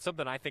 because that's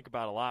something I think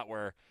about a lot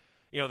where,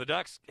 the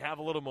Ducks have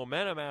a little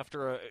momentum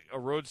after a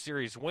road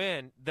series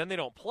win, then they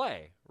don't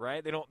play,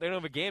 right? They don't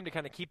have a game to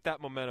kind of keep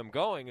that momentum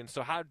going. And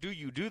so how do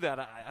you do that?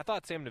 I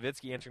thought Sam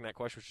Nowitzki answering that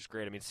question was just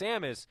great.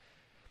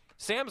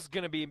 Sam's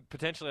going to be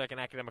potentially like an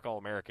academic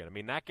All-American.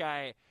 That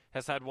guy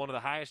has had one of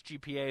the highest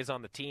GPAs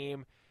on the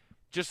team,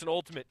 just an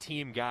ultimate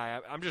team guy.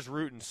 I'm just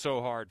rooting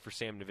so hard for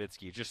Sam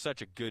Nowitzki. Just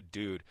such a good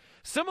dude.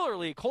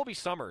 Similarly, Colby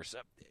Summers,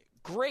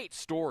 great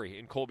story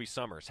in Colby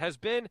Summers, has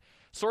been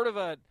sort of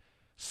a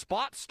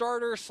spot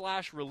starter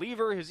 /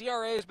 reliever. His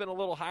ERA has been a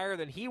little higher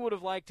than he would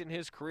have liked in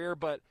his career,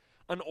 but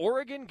an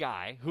Oregon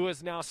guy who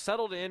has now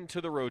settled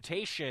into the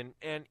rotation,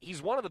 and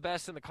he's one of the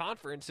best in the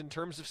conference in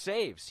terms of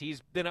saves.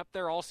 He's been up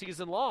there all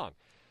season long.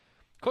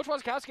 Coach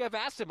Wasikowski, I've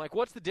asked him,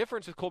 what's the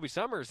difference with Colby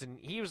Summers? And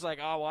he was like,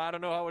 I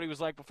don't know what he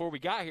was like before we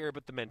got here,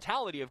 but the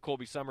mentality of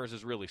Colby Summers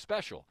is really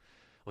special.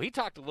 Well, he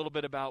talked a little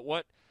bit about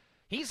what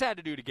he's had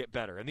to do to get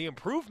better and the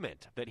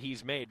improvement that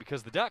he's made,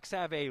 because the Ducks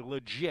have a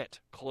legit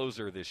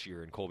closer this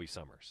year in Colby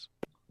Summers.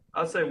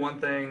 I'll say one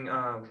thing,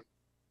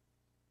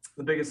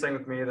 the biggest thing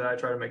with me that I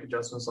try to make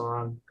adjustments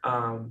on,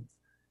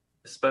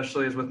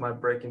 especially is with my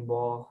breaking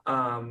ball.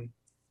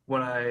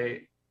 When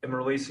I am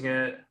releasing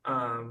it,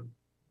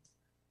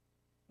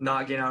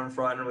 not getting out in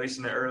front and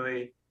releasing it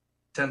early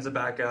tends to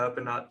back up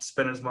and not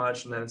spin as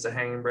much, and then it's a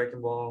hanging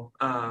breaking ball.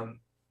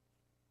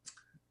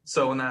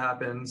 So when that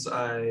happens,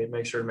 I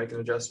make sure to make an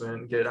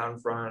adjustment and get it out in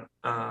front.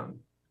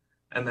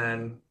 And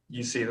then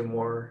you see the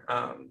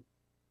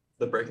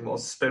breaking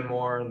balls spin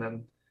more and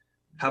then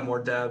have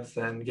more depth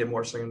and get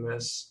more swing and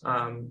miss.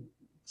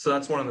 So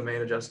that's one of the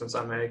main adjustments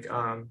I make.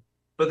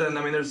 But then,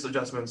 there's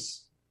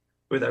adjustments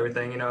with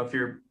everything. If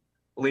you're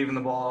leaving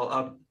the ball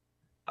up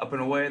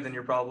and away, then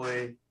you're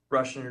probably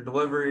rushing your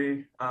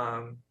delivery.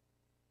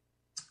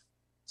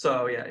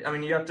 So, yeah,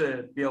 you have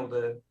to be able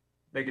to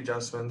make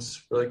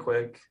adjustments really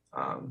quick.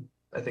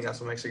 I think that's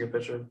what makes a good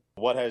pitcher.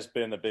 What has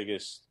been the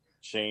biggest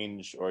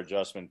change or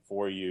adjustment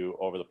for you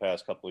over the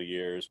past couple of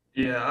years?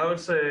 Yeah, I would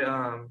say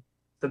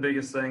the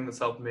biggest thing that's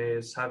helped me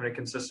is having a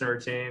consistent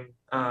routine.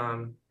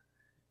 I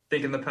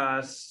think in the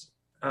past,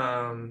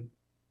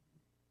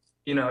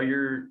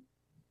 you're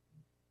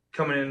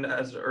coming in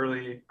as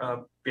early,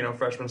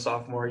 freshman,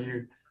 sophomore,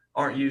 you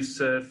aren't used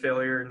to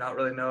failure, not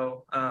really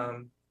know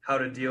how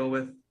to deal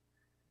with,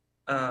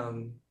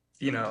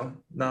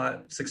 not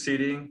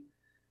succeeding.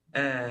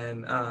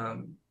 And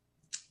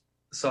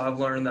so I've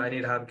learned that I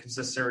need to have a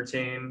consistent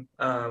routine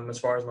as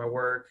far as my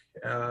work,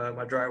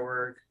 my dry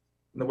work,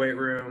 in the weight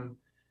room,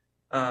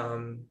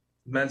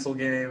 mental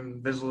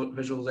game,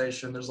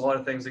 visualization. There's a lot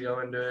of things that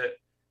go into it.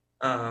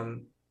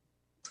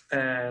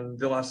 And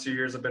the last 2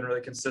 years I've been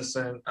really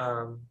consistent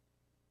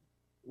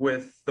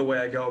with the way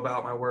I go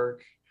about my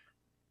work.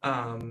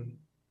 And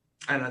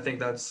I think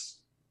that's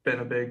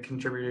been a big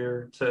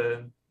contributor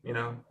to,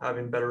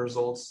 having better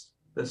results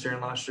this year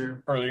and last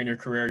year. Early in your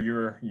career,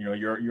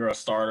 you're a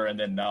starter, and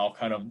then now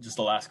kind of just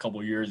the last couple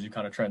of years, you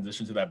kind of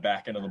transitioned to that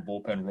back end of the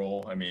bullpen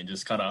role.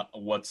 Just kind of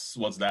what's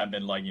that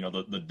been like?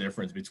 The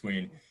difference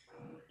between,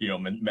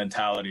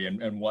 mentality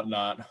and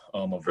whatnot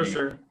of For being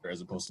sure. a reliever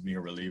as opposed to being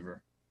a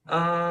reliever.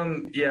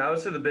 Yeah, I would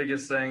say the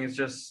biggest thing is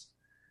just,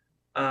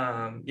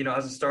 as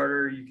a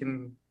starter, you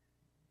can,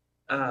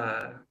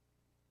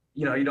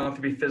 you don't have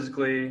to be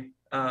physically,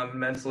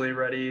 mentally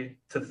ready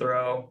to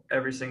throw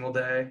every single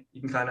day. You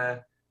can kind of,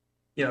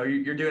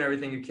 you're doing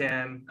everything you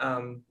can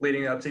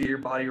leading up to get your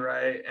body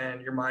right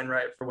and your mind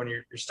right for when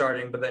you're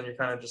starting, but then you're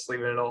kind of just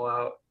leaving it all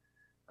out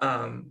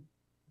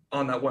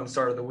on that one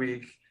start of the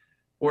week.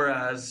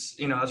 Whereas,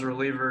 as a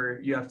reliever,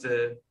 you have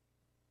to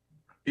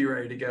be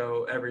ready to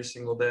go every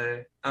single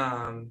day.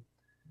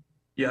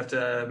 you have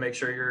to make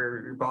sure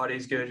your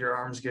body's good, your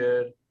arm's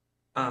good,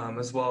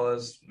 as well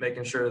as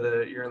making sure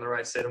that you're in the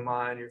right state of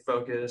mind, you're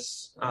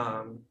focused,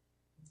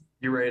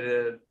 you're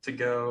ready to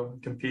go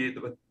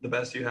compete with the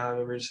best you have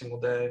every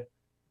single day.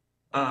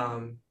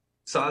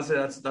 So I'd say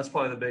that's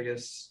probably the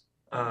biggest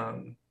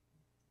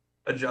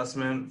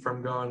adjustment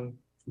from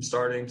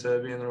starting to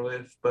being the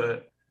relief.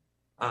 But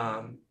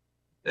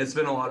it's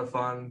been a lot of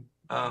fun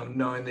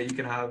knowing that you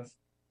can have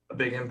a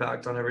big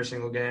impact on every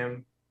single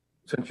game.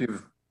 Since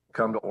you've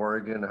come to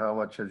Oregon, how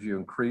much has you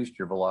increased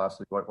your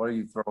velocity? What do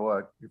you throw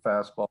at your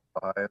fastball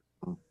by,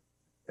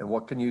 and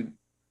what can you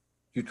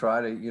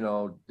try to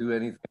do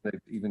anything to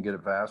even get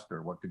it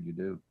faster? What could you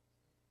do?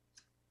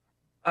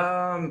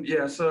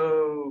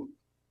 So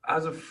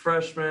as a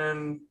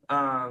freshman,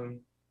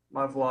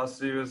 my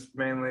velocity was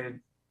mainly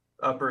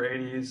upper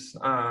 80s,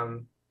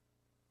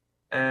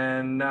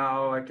 and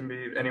now I can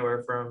be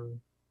anywhere from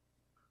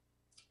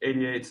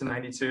 88 to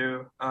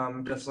 92.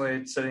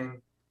 Definitely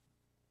sitting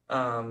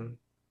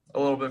a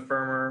little bit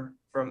firmer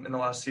in the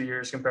last 2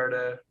 years compared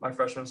to my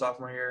freshman and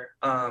sophomore year.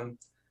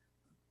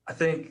 I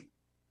think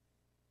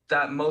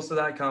that most of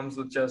that comes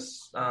with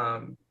just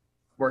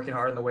working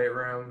hard in the weight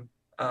room,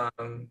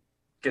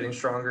 getting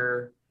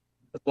stronger,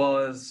 as well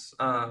as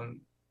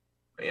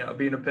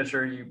being a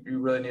pitcher, you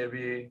really need to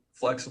be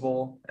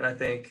flexible. And I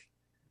think,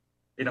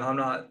 I'm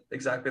not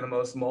exactly the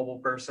most mobile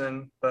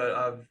person, but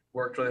I've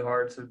worked really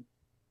hard to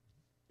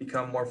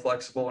become more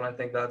flexible, and I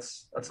think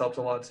that's helped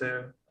a lot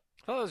too.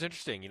 Oh, that was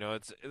interesting.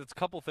 It's a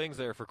couple things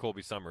there for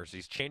Colby Summers.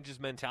 He's changed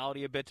his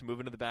mentality a bit to move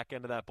into the back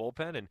end of that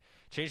bullpen and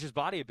changed his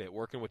body a bit,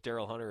 working with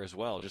Daryl Hunter as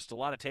well. Just a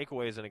lot of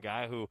takeaways in a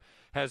guy who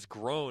has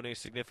grown a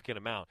significant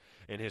amount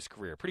in his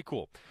career. Pretty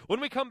cool.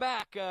 When we come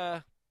back,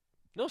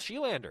 Neil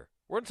Schelander.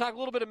 We're going to talk a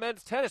little bit of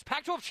men's tennis.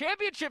 Pac-12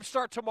 championships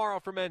start tomorrow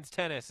for men's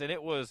tennis, and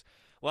it was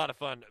a lot of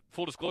fun.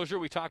 Full disclosure,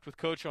 we talked with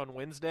Coach on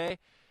Wednesday.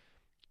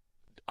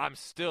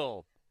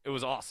 It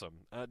was awesome.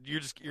 You're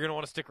going to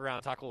want to stick around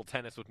and talk a little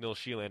tennis with Neil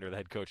Schelander, the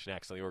head coach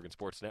next on the Oregon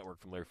Sports Network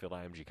from Learfield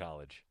IMG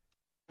College.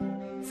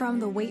 From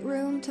the weight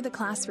room to the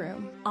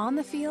classroom, on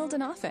the field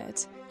and off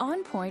it,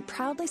 On Point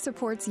proudly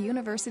supports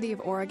University of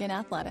Oregon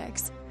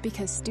athletics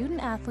because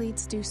student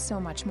athletes do so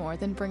much more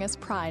than bring us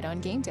pride on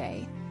game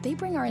day. They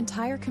bring our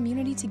entire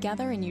community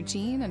together in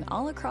Eugene and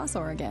all across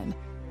Oregon.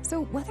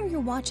 So whether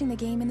you're watching the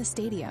game in the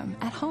stadium,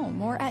 at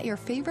home, or at your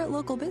favorite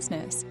local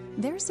business,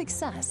 their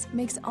success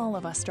makes all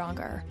of us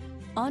stronger.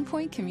 On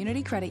Point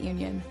Community Credit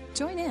Union.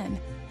 Join in.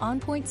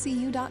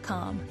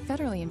 OnPointCU.com.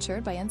 Federally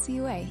insured by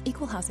NCUA.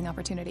 Equal housing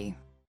opportunity.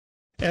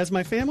 As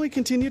my family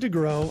continued to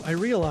grow, I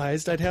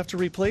realized I'd have to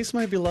replace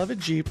my beloved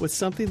Jeep with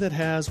something that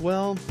has,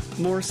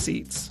 more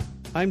seats.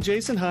 I'm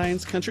Jason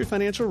Hines, Country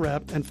Financial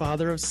Rep and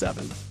father of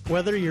 7.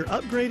 Whether you're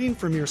upgrading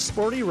from your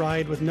sporty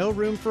ride with no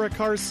room for a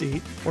car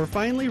seat or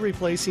finally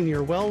replacing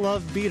your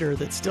well-loved beater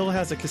that still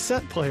has a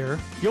cassette player,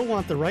 you'll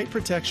want the right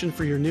protection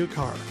for your new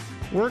car.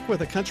 Work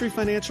with a Country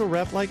Financial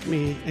Rep like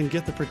me and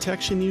get the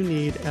protection you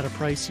need at a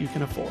price you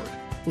can afford.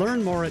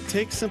 Learn more at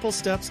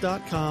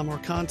TakeSimpleSteps.com or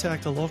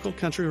contact a local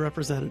Country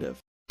representative.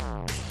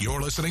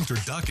 You're listening to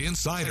Duck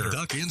Insider.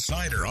 Duck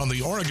Insider on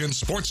the Oregon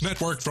Sports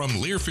Network from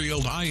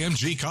Learfield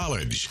IMG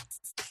College.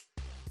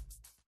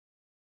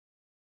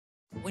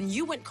 When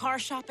you went car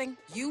shopping,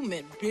 you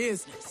meant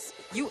business.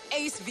 You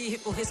aced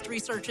vehicle history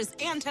searches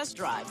and test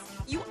drives.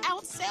 You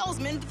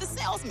out-salesmaned the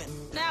salesman.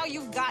 Now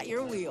you've got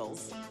your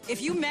wheels.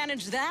 If you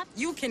manage that,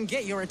 you can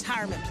get your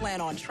retirement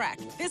plan on track.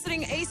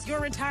 Visiting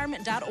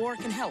aceyourretirement.org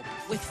can help.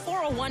 With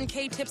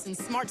 401k tips and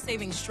smart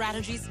savings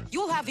strategies,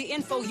 you'll have the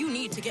info you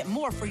need to get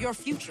more for your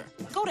future.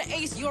 Go to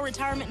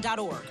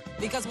aceyourretirement.org,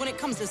 because when it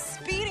comes to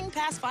speeding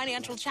past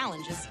financial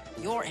challenges,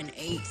 you're an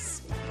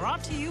ace.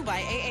 Brought to you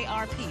by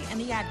AARP and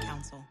the Ad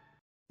Council.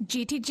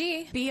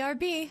 GTG,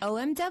 BRB,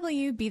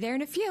 OMW, be there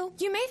in a few.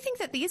 You may think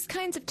that these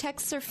kinds of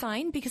texts are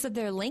fine because of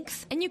their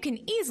length, and you can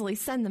easily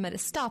send them at a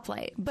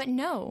stoplight. But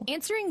no,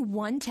 answering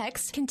one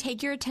text can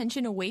take your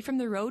attention away from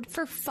the road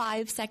for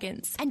 5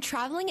 seconds. And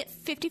traveling at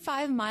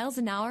 55 miles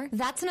an hour,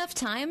 that's enough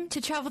time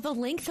to travel the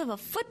length of a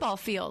football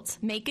field.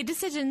 Make good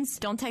decisions.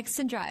 Don't text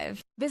and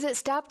drive. Visit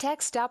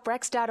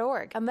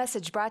StopTextStopWrecks.org, a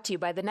message brought to you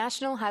by the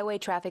National Highway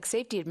Traffic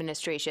Safety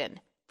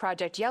Administration,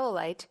 Project Yellow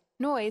Light,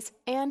 Noise,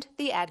 and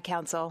the Ad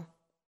Council.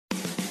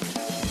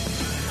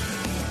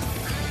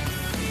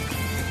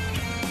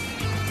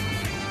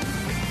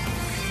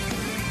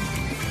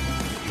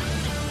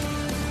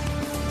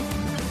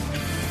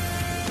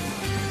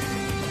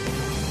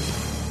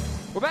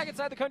 We're back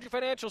inside the Country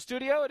Financial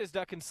Studio. It is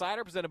Duck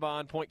Insider, presented by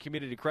On Point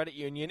Community Credit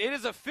Union. It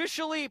is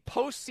officially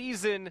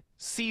postseason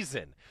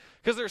season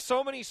because there's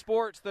so many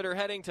sports that are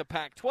heading to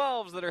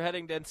Pac-12s, that are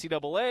heading to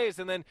NCAAs,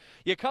 and then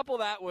you couple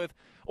that with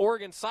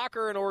Oregon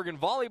soccer and Oregon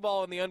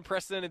volleyball and the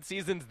unprecedented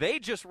seasons they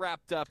just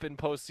wrapped up in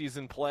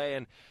postseason play,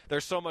 and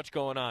there's so much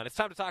going on. It's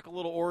time to talk a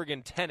little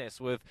Oregon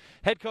tennis with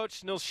head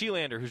coach Neil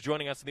Schelander, who's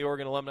joining us in the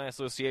Oregon Alumni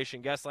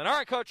Association guest line. All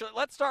right, Coach,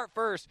 let's start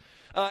first.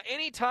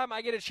 Anytime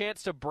I get a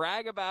chance to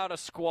brag about a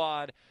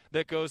squad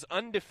that goes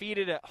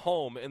undefeated at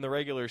home in the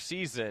regular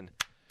season,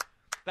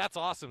 That's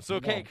awesome. So,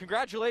 okay,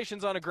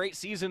 congratulations on a great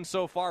season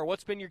so far.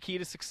 What's been your key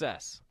to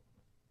success?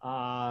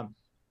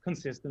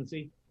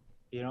 Consistency,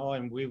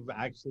 and we've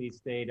actually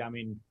stayed,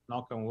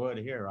 knock on wood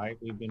here, right?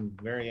 We've been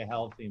very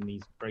healthy in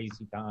these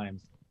crazy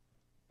times,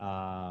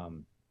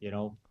 and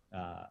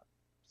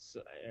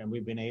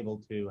we've been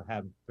able to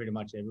have pretty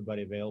much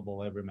everybody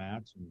available every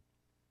match. And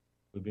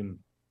we've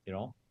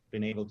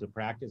been able to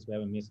practice. We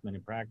haven't missed many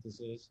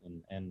practices,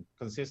 and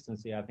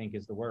consistency, I think,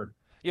 is the word.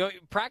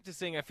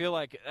 Practicing, I feel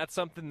like that's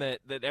something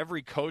that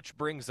every coach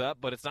brings up,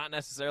 but it's not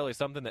necessarily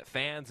something that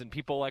fans and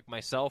people like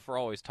myself are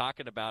always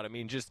talking about.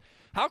 Just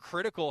how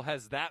critical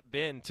has that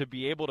been to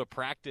be able to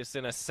practice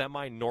in a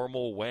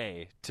semi-normal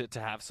way to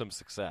have some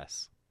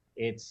success?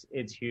 It's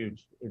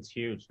huge. It's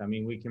huge.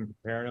 We can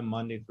prepare them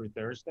Monday through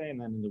Thursday,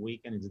 and then in the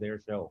weekend it's their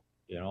show,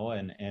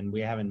 and we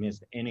haven't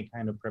missed any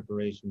kind of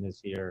preparation this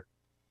year,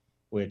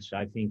 which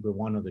I think we're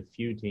one of the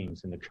few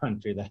teams in the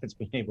country that's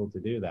been able to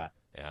do that.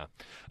 Yeah.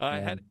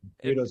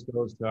 Kudos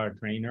goes to our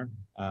trainer,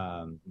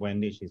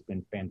 Wendy. She's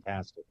been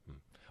fantastic.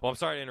 Well, I'm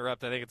sorry to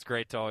interrupt. I think it's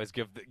great to always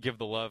give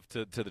the love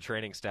to the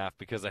training staff,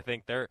 because I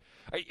think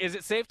is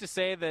it safe to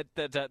say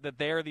that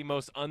they are the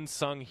most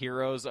unsung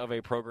heroes of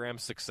a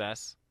program's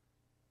success?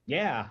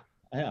 Yeah.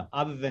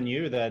 Other than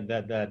you,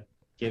 that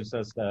gives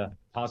us a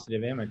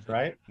positive image,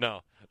 right?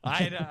 No.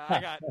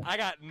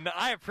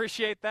 I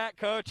appreciate that,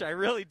 Coach. I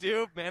really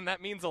do, man. That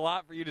means a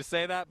lot for you to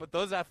say that. But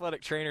those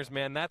athletic trainers,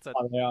 man, they're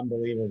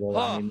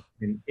unbelievable.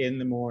 In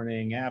the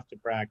morning, after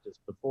practice,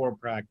 before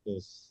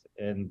practice,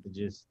 and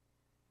just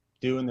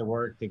doing the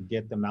work to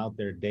get them out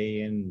there day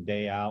in,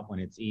 day out. When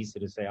it's easy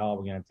to say, "Oh,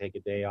 we're going to take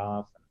a day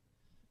off,"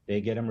 they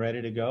get them ready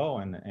to go,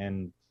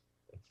 and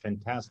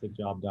fantastic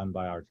job done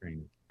by our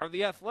trainers. Are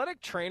the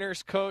athletic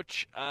trainers,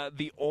 Coach,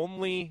 the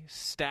only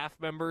staff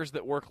members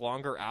that work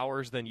longer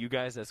hours than you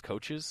guys as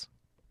coaches?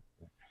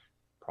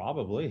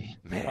 Probably.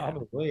 Man.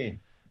 Probably.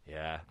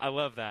 Yeah, I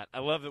love that. I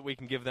love that we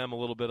can give them a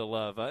little bit of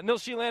love.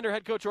 Nils Schelander,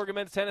 head coach, Oregon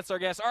men's tennis, our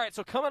guest. All right,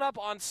 so coming up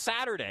on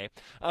Saturday,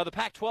 the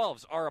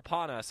Pac-12s are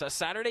upon us.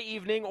 Saturday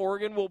evening,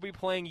 Oregon will be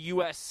playing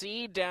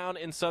USC down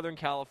in Southern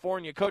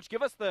California. Coach,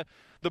 give us the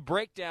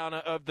breakdown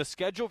of the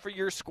schedule for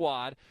your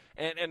squad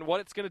and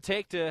what it's going to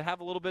take to have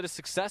a little bit of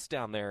success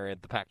down there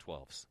at the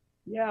Pac-12s.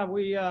 Yeah,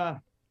 we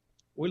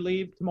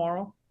leave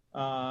tomorrow.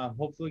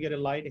 Hopefully get a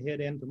light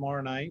hit in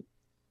tomorrow night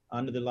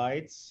under the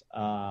lights.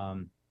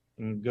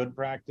 Good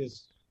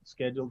practice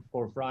scheduled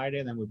for Friday,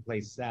 and then we play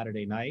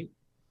Saturday night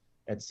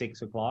at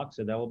 6:00.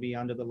 So that will be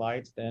under the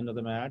lights, the end of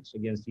the match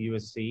against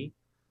USC,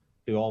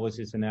 who always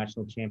is a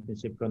national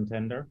championship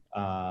contender.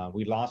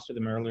 We lost to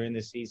them earlier in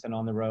the season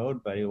on the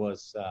road, but it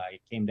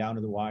came down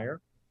to the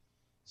wire.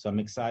 So I'm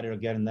excited of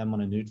getting them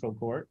on a neutral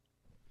court.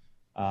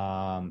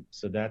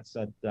 So that's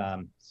at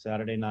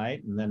Saturday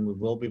night, and then we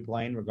will be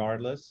playing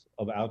regardless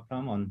of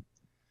outcome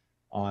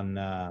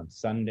on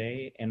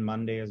Sunday and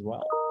Monday as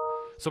well.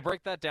 So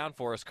break that down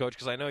for us, Coach,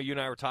 because I know you and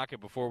I were talking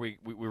before we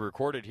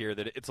recorded here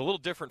that it's a little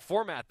different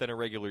format than a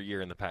regular year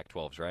in the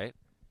Pac-12s, right?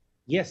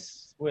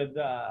 Yes. With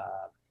the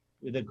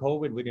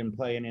COVID, we didn't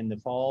play in the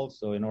fall,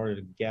 so in order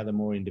to gather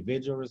more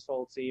individual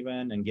results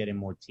even and getting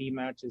more team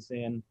matches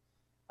in,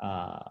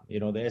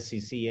 the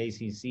SEC,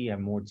 ACC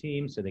have more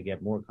teams, so they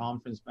get more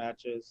conference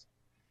matches.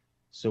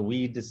 So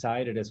we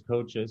decided as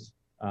coaches,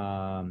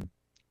 to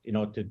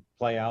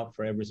play out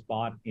for every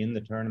spot in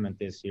the tournament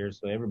this year,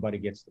 so everybody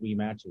gets 3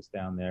 matches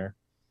down there.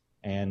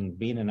 And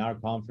being in our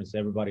conference,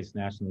 everybody's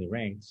nationally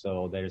ranked,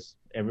 so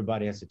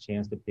everybody has a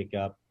chance to pick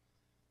up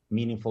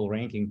meaningful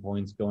ranking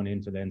points going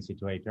into the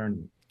NCAA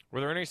tournament. Were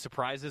there any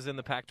surprises in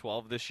the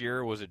Pac-12 this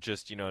year, or was it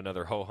just,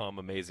 another ho-hum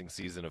amazing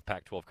season of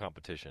Pac-12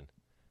 competition?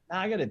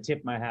 I got to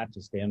tip my hat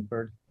to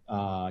Stanford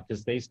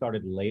because they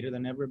started later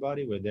than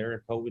everybody with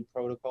their COVID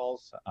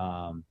protocols.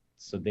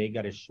 So they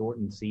got a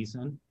shortened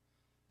season,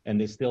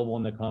 and they still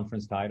won the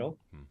conference title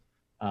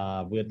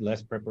with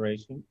less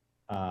preparation.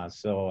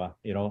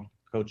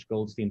 Coach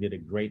Goldstein did a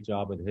great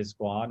job with his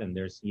squad, and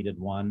they're seeded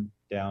 1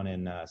 down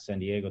in San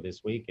Diego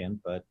this weekend.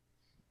 But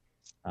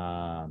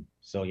I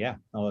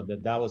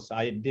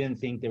didn't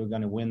think they were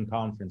going to win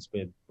conference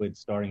with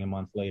starting a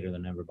month later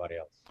than everybody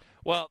else.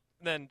 Well,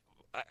 then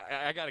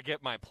I got to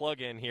get my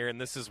plug in here,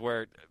 and this is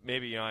where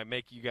maybe I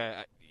make you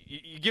guys.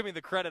 You give me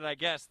the credit, I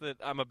guess, that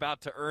I'm about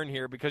to earn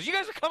here because you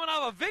guys are coming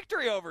off a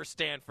victory over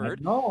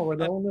Stanford. No, we're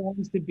the only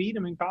ones to beat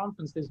them in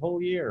conference this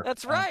whole year.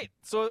 That's right.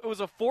 So it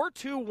was a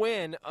 4-2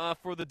 win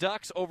for the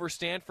Ducks over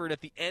Stanford at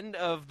the end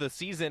of the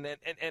season.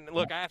 And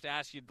look, I have to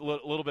ask you a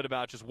little bit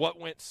about just what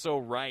went so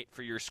right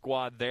for your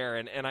squad there.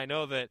 And I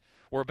know that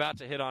we're about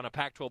to hit on a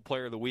Pac-12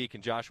 Player of the Week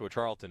in Joshua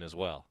Charlton as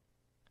well.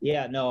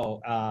 Yeah,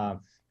 no.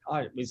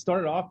 We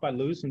started off by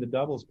losing the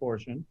doubles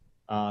portion.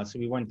 So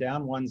we went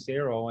down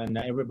 1-0, and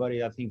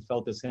everybody, I think,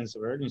 felt a sense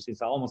of urgency.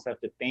 So I almost have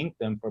to thank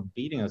them for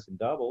beating us in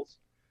doubles.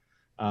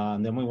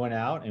 And then we went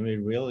out, and we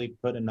really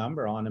put a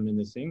number on them in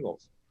the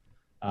singles.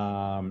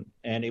 And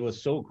it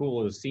was so cool.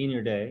 It was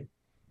senior day,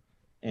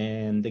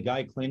 and the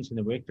guy clinching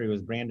the victory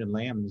was Brandon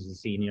Lamb, who's a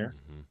senior.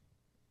 Mm-hmm.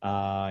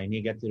 And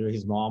he got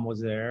his mom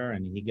was there,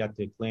 and he got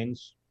to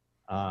clinch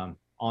on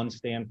on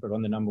Stanford,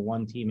 on the number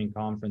 1 team in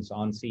conference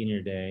on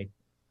senior day.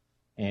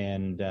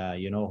 And,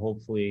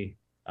 hopefully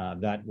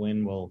that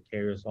win will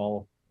carry us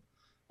all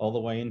the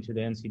way into the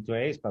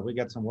NC2As, but we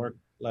got some work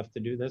left to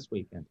do this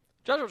weekend.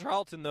 Joshua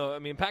Charlton, though, I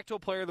mean,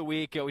 Pac-12 Player of the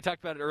Week, we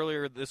talked about it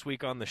earlier this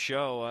week on the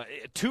show,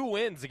 2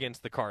 wins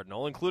against the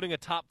Cardinal, including a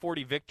top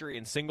 40 victory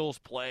in singles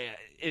play.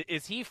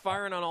 Is he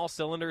firing on all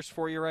cylinders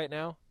for you right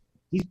now?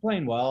 He's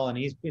playing well, and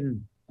he's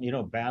been,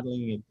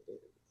 battling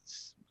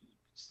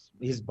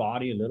his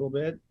body a little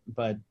bit,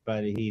 but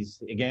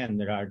he's, again,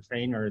 our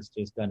trainer has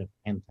just done a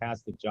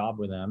fantastic job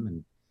with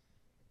him,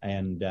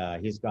 and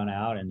he's gone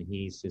out, and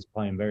he's just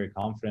playing very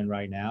confident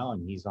right now,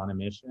 and he's on a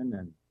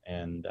mission,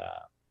 and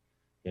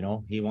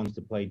he wants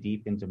to play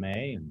deep into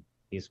May, and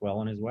he's well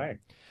on his way.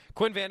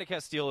 Quinn Van de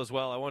Castile as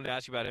well. I wanted to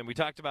ask you about him. We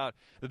talked about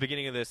the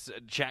beginning of this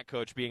chat,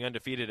 Coach, being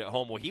undefeated at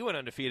home. Well, he went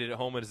undefeated at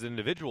home as an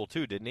individual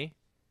too, didn't he?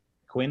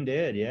 Quinn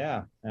did,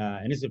 yeah.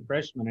 And he's a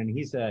freshman, and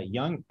he's a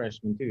young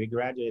freshman too. He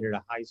graduated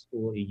high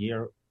school a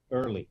year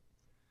early,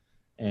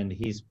 and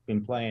he's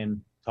been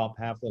playing top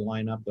half of the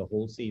lineup the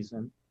whole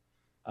season.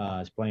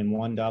 He's playing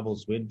 1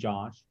 doubles with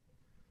Josh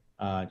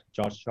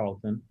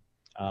Charlton.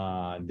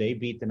 They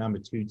beat the number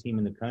 2 team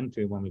in the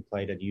country when we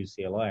played at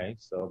UCLA,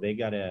 so they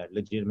got a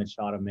legitimate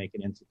shot of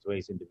making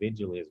NC2As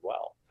individually as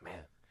well.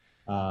 Man.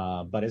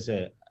 But as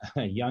a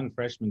young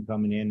freshman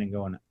coming in and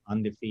going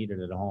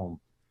undefeated at home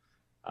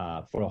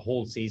for a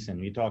whole season,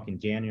 you're talking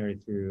January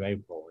through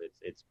April,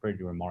 it's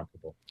pretty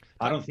remarkable.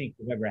 I don't think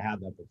we've ever had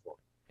that before.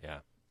 Yeah.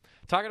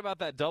 Talking about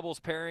that doubles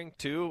pairing,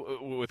 too,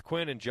 with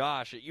Quinn and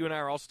Josh, you and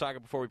I were also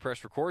talking before we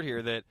pressed record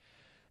here that,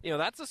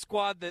 that's a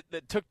squad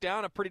that took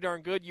down a pretty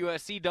darn good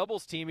USC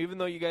doubles team, even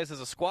though you guys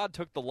as a squad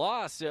took the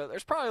loss.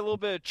 There's probably a little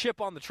bit of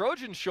chip on the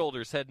Trojans'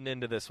 shoulders heading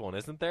into this one,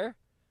 isn't there?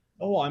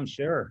 Oh, I'm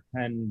sure.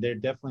 And they're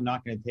definitely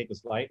not going to take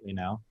us lightly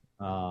now.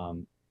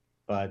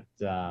 But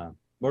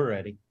we're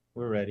ready.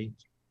 We're ready.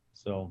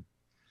 So,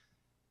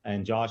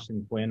 and Josh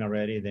and Quinn are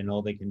ready. They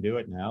know they can do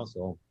it now,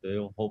 so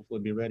they'll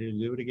hopefully be ready to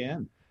do it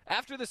again.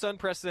 After this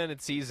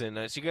unprecedented season,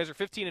 so you guys are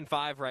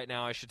 15-5 right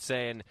now, I should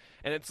say, and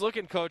it's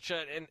looking, Coach,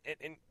 and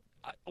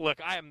look,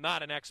 I am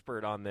not an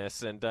expert on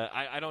this, and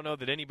I don't know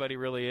that anybody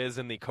really is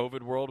in the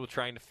COVID world with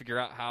trying to figure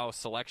out how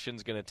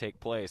selection's going to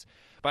take place.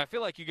 But I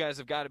feel like you guys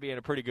have got to be in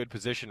a pretty good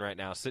position right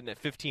now, sitting at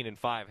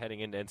 15-5 heading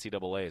into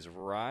NCAAs,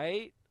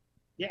 right?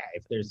 Yeah,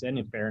 if there's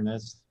any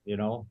fairness,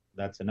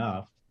 that's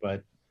enough.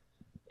 But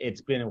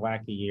it's been a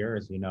wacky year,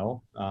 as you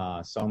know.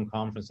 Some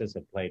conferences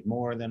have played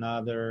more than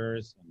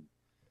others, and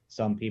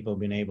some people have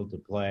been able to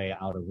play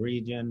out of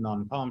region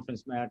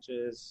non-conference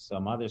matches.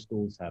 Some other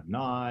schools have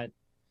not.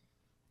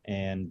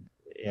 And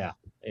yeah,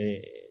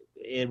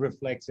 it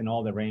reflects in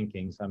all the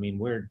rankings. I mean,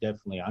 we're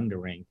definitely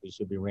underranked. We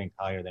should be ranked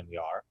higher than we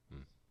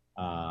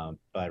are.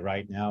 But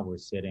right now we're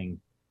sitting,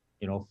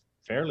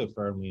 fairly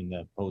firmly in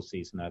the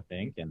postseason, I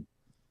think.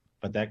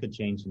 But that could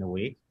change in a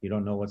week. You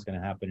don't know what's going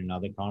to happen in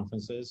other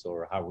conferences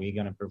or how we're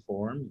going to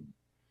perform.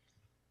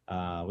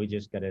 We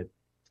just got to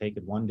take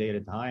it one day at a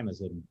time,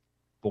 as a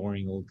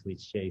boring old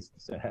cliche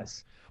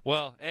says.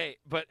 Well, hey,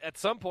 but at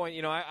some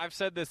point, I've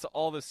said this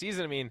all this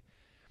season. I mean,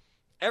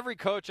 every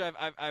coach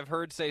I've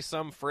heard say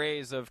some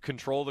phrase of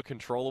control the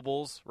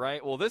controllables,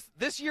 right? Well,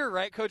 this year,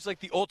 right, Coach,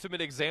 like the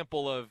ultimate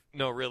example of,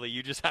 no, really,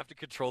 you just have to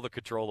control the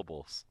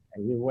controllables.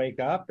 And you wake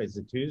up, it's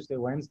a Tuesday,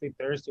 Wednesday,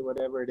 Thursday,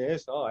 whatever it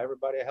is. Oh,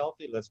 everybody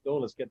healthy. Let's go.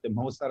 Let's get the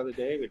most out of the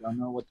day. We don't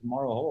know what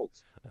tomorrow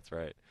holds. That's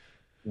right.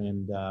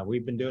 And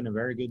we've been doing a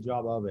very good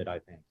job of it, I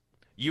think.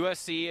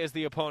 USC is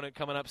the opponent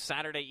coming up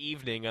Saturday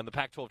evening on the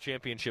Pac-12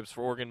 Championships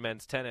for Oregon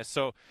men's tennis.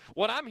 So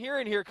what I'm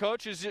hearing here,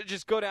 Coach, is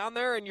just go down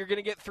there and you're going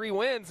to get 3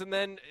 wins, and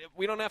then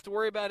we don't have to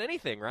worry about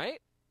anything,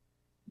 right?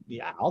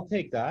 Yeah, I'll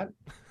take that.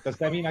 Does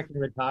that mean I can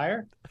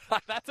retire?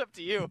 That's up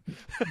to you.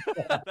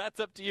 That's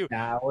up to you.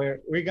 Nah,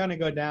 we're going to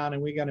go down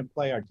and we're going to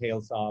play our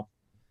tails off.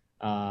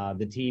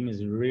 The team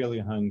is really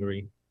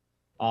hungry.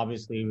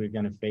 Obviously, we're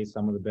going to face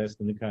some of the best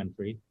in the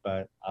country,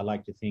 but I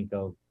like to think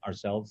of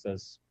ourselves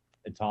as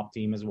a top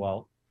team as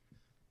well.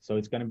 So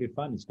it's going to be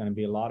fun. It's going to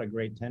be a lot of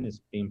great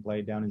tennis being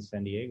played down in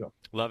San Diego.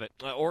 Love it.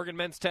 Oregon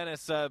men's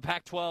tennis,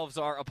 Pac-12s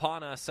are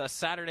upon us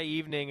Saturday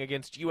evening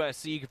against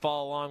USC. You can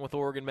follow along with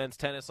Oregon men's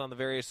tennis on the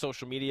various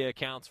social media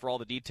accounts for all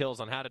the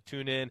details on how to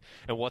tune in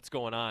and what's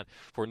going on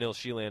for Nils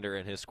Schielander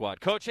and his squad.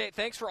 Coach, hey,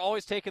 thanks for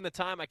always taking the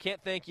time. I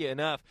can't thank you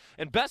enough.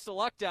 And best of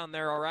luck down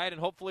there, all right?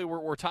 And hopefully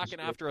we're talking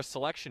after a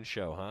selection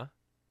show, huh?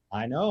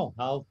 I know.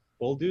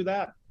 We'll do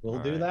that. We'll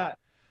do that.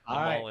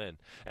 I'm all in.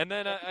 And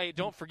then hey,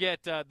 don't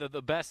forget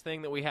the best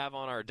thing that we have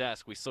on our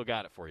desk. We still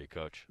got it for you,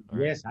 Coach. All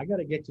yes, right. I got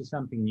to get you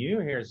something new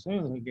here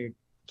soon. We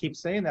keep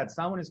saying that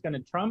someone is going to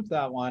trump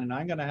that one, and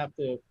I'm going to have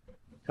to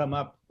come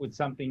up with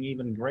something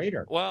even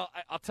greater. Well,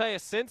 I'll tell you,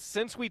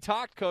 since we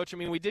talked, Coach, I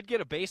mean, we did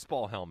get a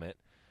baseball helmet.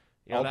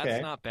 Okay.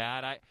 That's not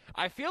bad.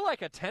 I feel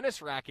like a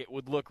tennis racket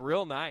would look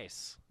real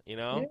nice.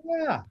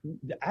 Yeah,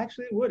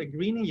 actually it would, a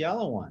green and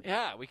yellow one.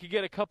 Yeah, we could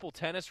get a couple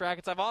tennis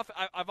rackets. I've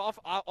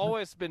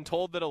always been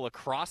told that a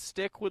lacrosse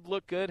stick would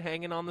look good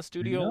hanging on the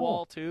studio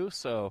wall too.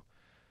 So,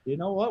 you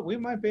know what? We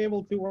might be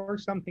able to work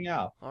something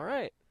out. All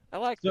right, I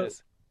like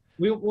this.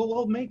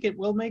 We'll make it.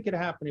 We'll make it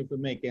happen if we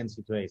make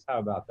NC2As. How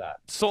about that?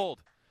 Sold.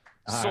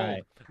 All Sold.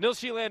 right. Nils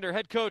Schelander,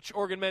 head coach,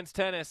 Oregon men's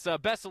tennis.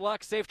 Best of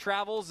luck, safe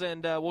travels,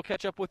 and we'll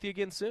catch up with you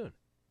again soon.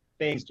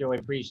 Thanks, Joey.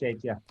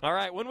 Appreciate you. All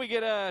right, when we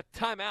get a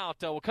timeout,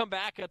 we'll come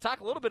back and talk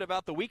a little bit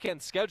about the weekend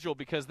schedule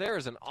because there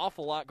is an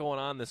awful lot going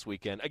on this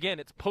weekend. Again,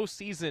 it's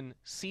postseason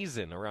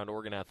season around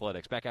Oregon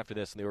athletics. Back after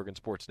this on the Oregon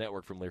Sports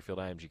Network from Learfield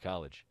IMG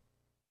College.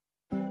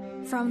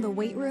 From the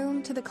weight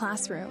room to the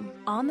classroom,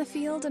 on the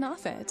field and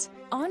off it,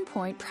 On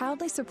Point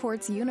proudly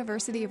supports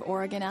University of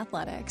Oregon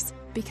athletics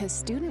because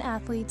student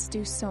athletes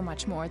do so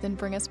much more than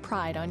bring us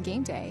pride on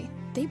game day.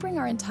 They bring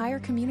our entire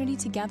community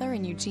together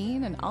in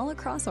Eugene and all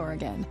across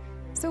Oregon.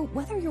 So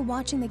whether you're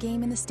watching the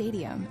game in the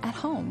stadium, at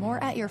home,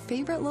 or at your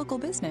favorite local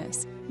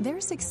business, their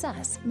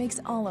success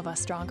makes all of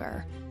us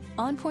stronger.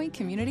 On Point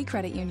Community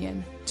Credit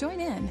Union. Join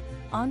in.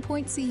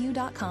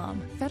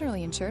 OnPointCU.com.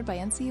 Federally insured by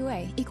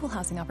NCUA. Equal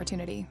housing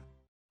opportunity.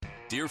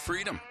 Dear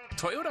Freedom,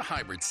 Toyota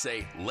hybrids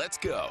say, let's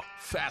go,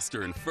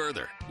 faster and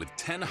further, with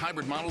 10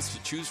 hybrid models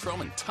to choose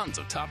from and tons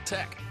of top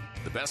tech.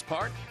 The best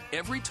part?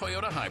 Every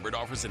Toyota hybrid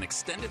offers an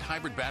extended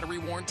hybrid battery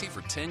warranty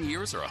for 10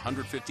 years or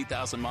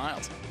 150,000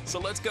 miles. So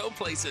let's go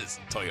places.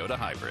 Toyota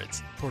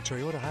hybrids. For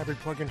Toyota hybrid,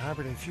 plug-in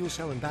hybrid, and fuel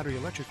cell and battery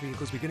electric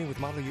vehicles beginning with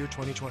model year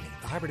 2020.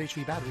 The hybrid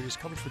HV battery is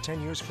covered for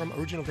 10 years from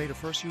original date of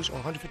first use or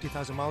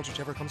 150,000 miles,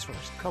 whichever comes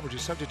first. Coverage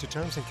is subject to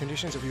terms and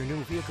conditions of your new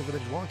vehicle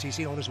limited warranty.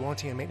 See owner's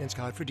warranty and maintenance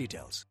guide for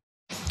details.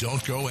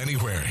 Don't go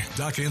anywhere.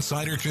 Duck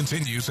Insider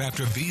continues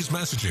after these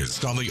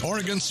messages on the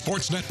Oregon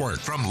Sports Network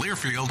from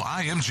Learfield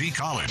IMG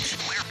College.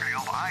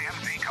 Learfield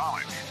IMG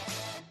College.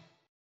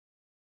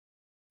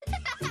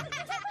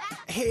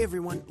 Hey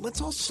everyone,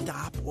 let's all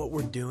stop what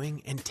we're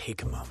doing and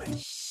take a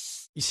moment.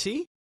 You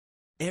see?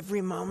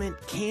 Every moment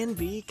can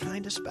be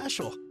kind of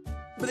special.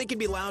 But they can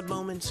be loud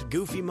moments,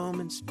 goofy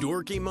moments,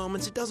 dorky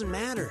moments, it doesn't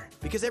matter.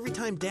 Because every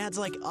time dads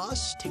like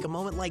us take a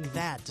moment like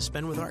that to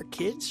spend with our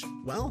kids,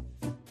 well,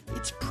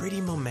 it's pretty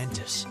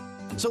momentous.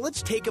 So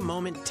let's take a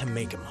moment to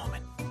make a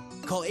moment.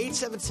 Call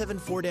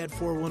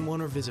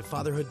 877-4DAD-411 or visit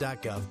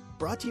fatherhood.gov.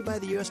 Brought to you by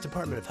the U.S.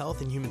 Department of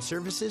Health and Human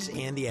Services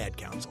and the Ad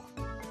Council.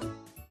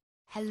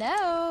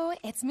 Hello,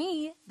 it's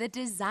me, the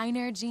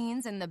designer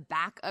jeans in the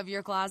back of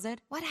your closet.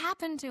 What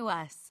happened to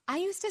us? I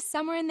used to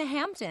summer in the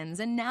Hamptons,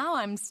 and now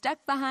I'm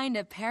stuck behind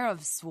a pair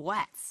of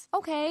sweats.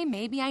 Okay,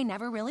 maybe I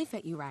never really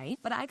fit you right,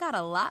 but I got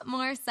a lot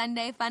more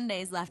Sunday fun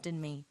days left in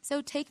me. So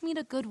take me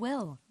to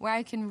Goodwill, where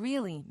I can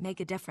really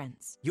make a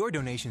difference. Your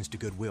donations to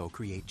Goodwill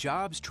create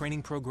jobs,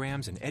 training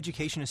programs, and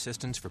education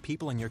assistance for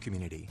people in your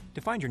community.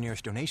 To find your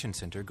nearest donation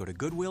center, go to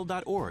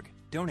goodwill.org.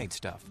 Donate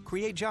stuff.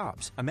 Create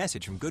jobs. A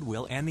message from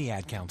Goodwill and the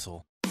Ad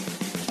Council.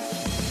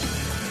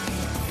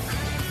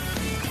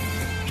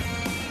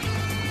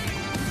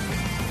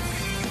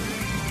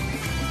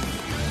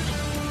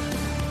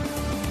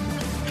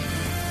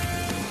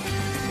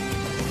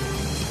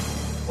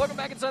 Welcome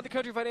back inside the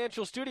Country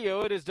Financial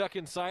Studio. It is Duck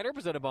Insider,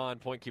 presented by On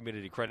Point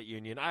Community Credit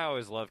Union. I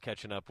always love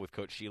catching up with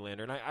Coach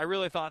Schelander, and I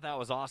really thought that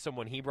was awesome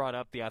when he brought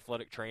up the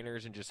athletic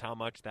trainers and just how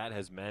much that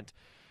has meant.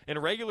 In a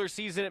regular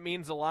season, it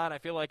means a lot. I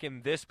feel like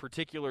in this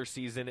particular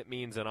season, it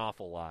means an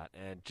awful lot,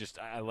 and just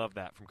I love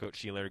that from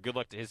Coach Schelander. Good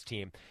luck to his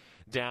team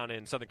down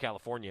in Southern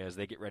California as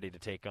they get ready to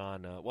take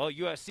on,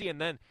 USC,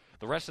 and then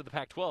the rest of the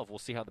Pac-12. We'll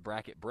see how the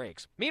bracket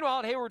breaks. Meanwhile,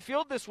 at Hayward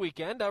Field this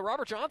weekend,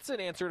 Robert Johnson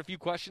answered a few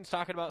questions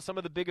talking about some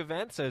of the big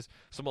events as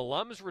some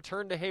alums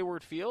return to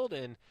Hayward Field,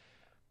 and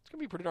it's going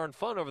to be pretty darn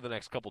fun over the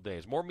next couple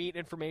days. More meet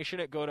information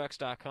at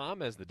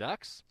GoDucks.com as the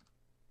Ducks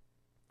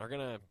are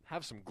going to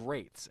have some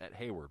greats at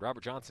Hayward.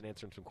 Robert Johnson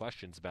answering some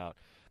questions about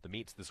the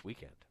meets this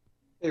weekend.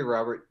 Hey,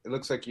 Robert. It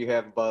looks like you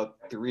have about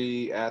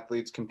 3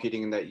 athletes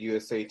competing in that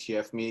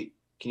USATF meet.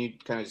 Can you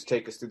kind of just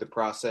take us through the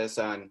process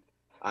on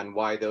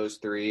why those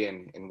 3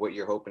 and what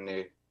you're hoping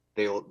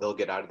they'll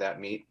get out of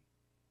that meet?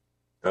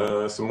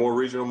 Some more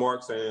regional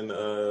marks and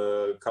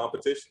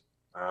competition.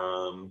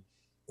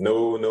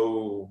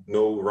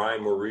 No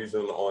rhyme or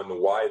reason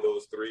on why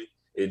those 3.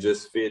 It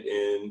just fit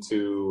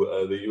into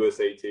the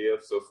USATF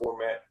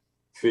format,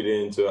 fit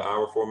into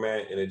our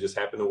format, and it just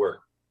happened to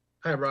work.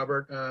 Hi,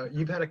 Robert.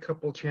 You've had a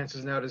couple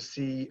chances now to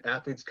see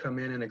athletes come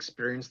in and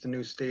experience the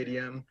new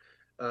stadium.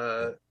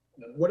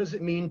 What does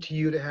it mean to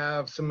you to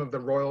have some of the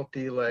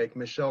royalty like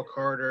Michelle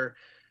Carter,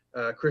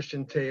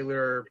 Christian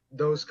Taylor,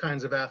 those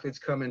kinds of athletes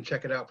come and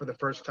check it out for the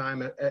first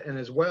time, and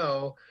as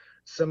well,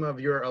 some of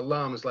your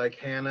alums like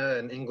Hannah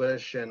and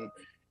English and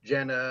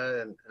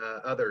Jenna and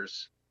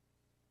others?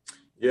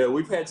 Yeah,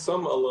 we've had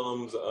some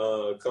alums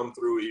come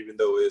through, even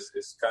though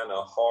it's kind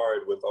of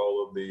hard with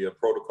all of the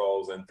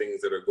protocols and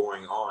things that are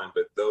going on.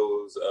 But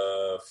those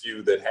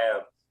few that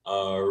have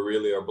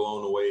really are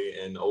blown away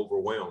and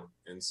overwhelmed.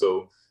 And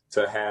so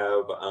to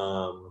have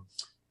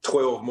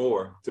 12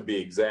 more, to be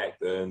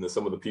exact, and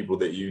some of the people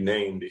that you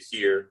named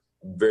here,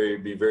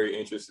 be very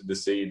interested to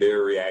see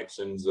their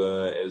reactions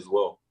as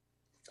well.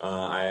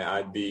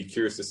 I'd be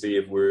curious to see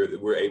if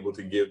we're able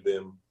to give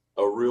them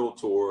a real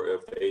tour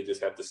if they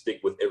just have to stick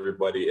with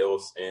everybody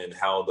else and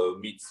how the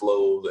meet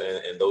flows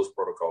and those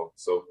protocols.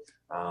 So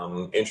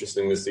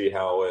interesting to see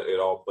how it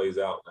all plays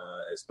out,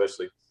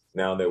 especially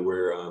now that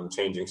we're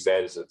changing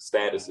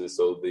statuses.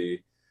 So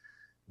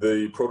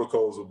the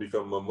protocols will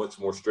become much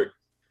more strict.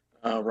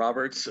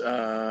 Roberts,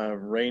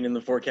 rain in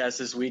the forecast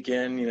this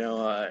weekend.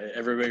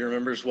 Everybody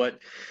remembers what,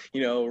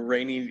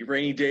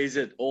 rainy days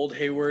at Old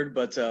Hayward.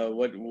 But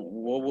what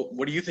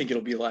do you think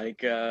it'll be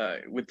like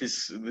with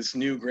this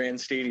new Grand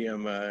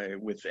Stadium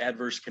with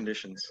adverse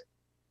conditions?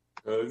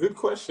 Good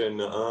question.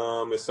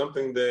 It's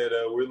something that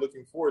we're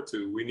looking forward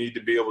to. We need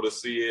to be able to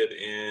see it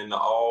in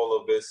all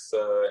of its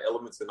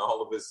elements and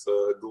all of its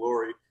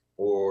glory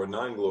or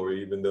non-glory,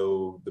 even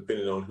though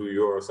depending on who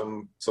you are,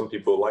 some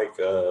people like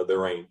the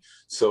rain.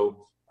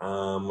 So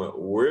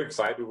we're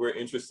excited. We're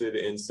interested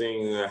in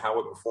seeing how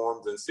it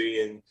performs and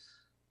seeing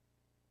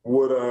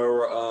what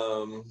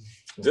are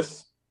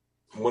just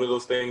one of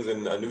those things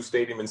in a new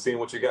stadium and seeing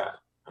what you got.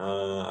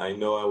 I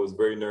know I was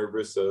very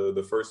nervous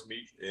the first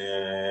meet,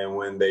 and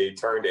when they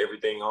turned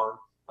everything on,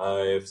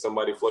 if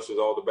somebody flushes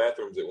all the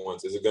bathrooms at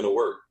once, is it going to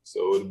work?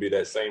 So it'll be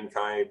that same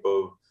kind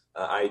of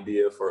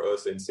idea for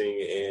us and seeing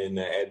in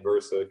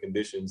adverse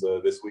conditions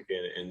this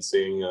weekend and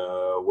seeing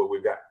what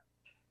we've got.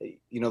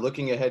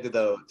 Looking ahead to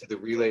the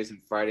relays on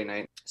Friday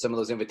night, some of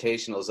those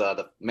invitationals,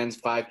 the men's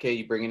 5K,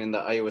 you bringing in the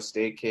Iowa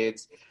State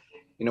kids.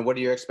 What are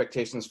your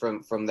expectations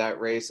from that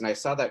race? And I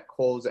saw that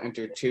Coles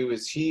entered too.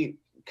 Is he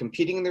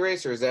competing in the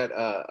race, or is that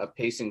a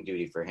pacing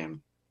duty for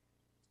him?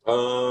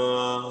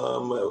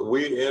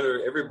 We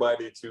enter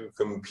everybody to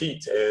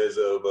compete as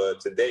of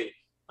today.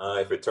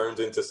 If it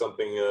turns into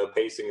something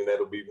pacing,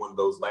 that'll be one of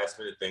those last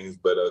minute things,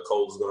 but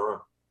Cole's going to run.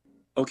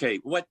 Okay.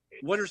 What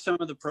are some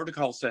of the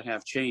protocols that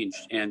have changed?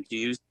 And do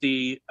you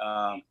see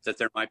that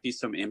there might be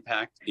some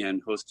impact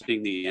in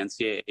hosting the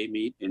NCAA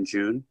meet in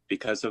June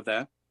because of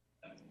that?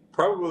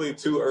 Probably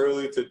too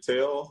early to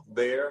tell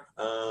there.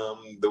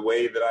 The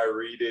way that I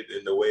read it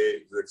and the way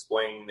it's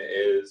explained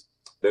is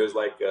there's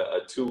like a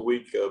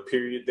 2-week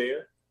period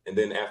there. And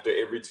then after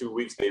every 2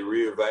 weeks, they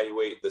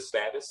reevaluate the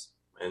status.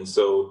 And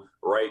so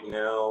right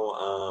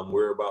now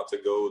we're about to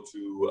go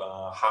to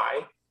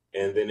high.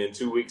 And then in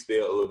 2 weeks,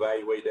 they'll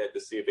evaluate that to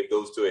see if it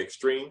goes to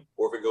extreme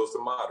or if it goes to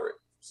moderate.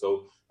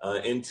 So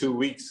in 2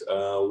 weeks,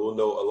 we'll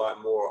know a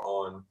lot more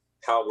on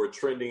how we're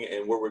trending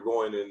and where we're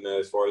going in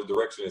as far as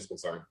direction is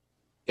concerned.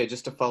 Yeah,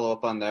 just to follow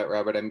up on that,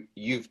 Robert,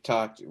 you've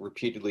talked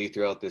repeatedly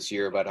throughout this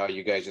year about how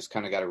you guys just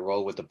kind of got to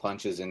roll with the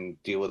punches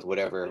and deal with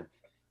whatever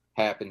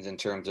happens in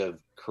terms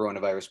of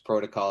coronavirus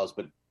protocols.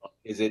 But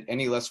is it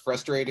any less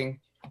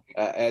frustrating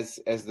as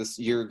this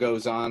year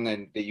goes on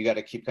and that you got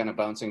to keep kind of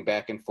bouncing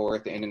back and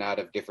forth in and out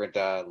of different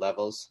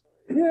levels?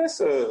 Yeah,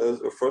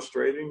 it's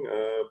frustrating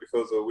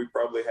because we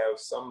probably have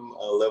some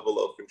level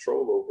of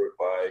control over it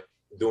by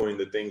doing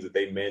the things that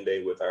they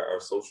mandate with our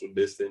social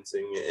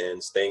distancing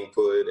and staying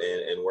put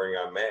and wearing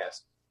our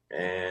mask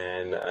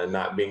and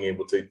not being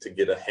able to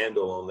get a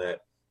handle on that.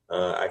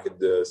 I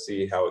could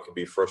see how it could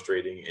be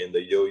frustrating and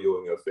the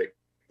yo-yoing effect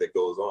that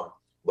goes on.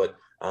 But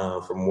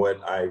from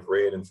what I've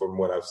read and from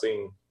what I've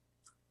seen,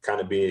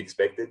 kind of be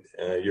expected.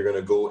 You're going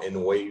to go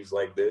in waves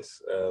like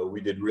this.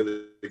 We did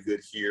really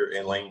good here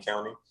in Lane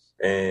County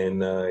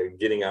and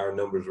getting our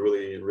numbers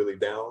really, really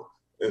down.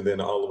 And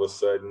then all of a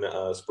sudden,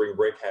 spring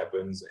break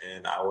happens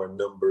and our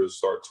numbers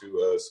start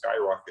to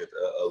skyrocket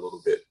a little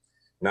bit.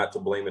 Not to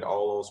blame it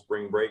all on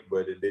spring break,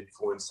 but it did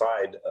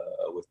coincide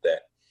with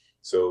that.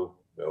 So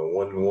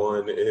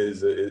 1-1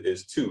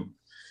 is 2.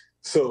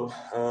 So,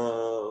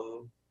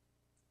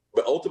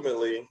 but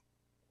ultimately,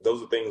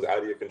 those are things out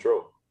of your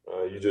control.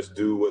 You just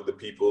do what the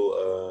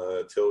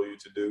people tell you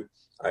to do.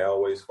 I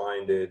always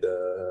find it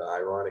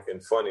ironic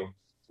and funny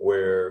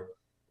where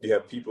you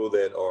have people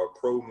that are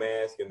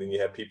pro-mask and then you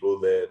have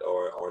people that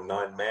are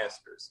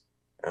non-maskers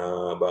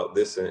about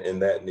this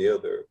and that and the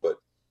other. But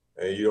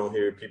you don't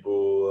hear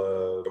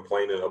people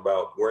complaining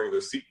about wearing a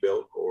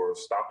seatbelt or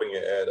stopping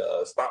at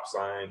a stop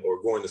sign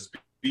or going the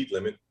speed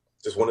limit.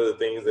 Just one of the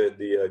things that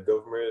the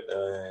government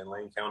in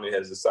Lane County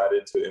has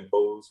decided to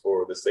impose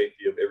for the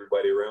safety of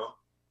everybody around.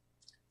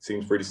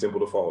 Seems pretty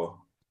simple to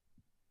follow.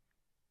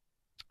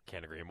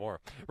 Can't agree more.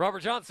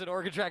 Robert Johnson,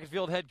 Oregon Track and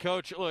Field head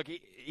coach. Look,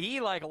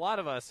 he, like a lot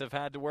of us, have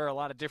had to wear a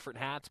lot of different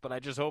hats, but I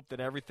just hope that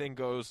everything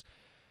goes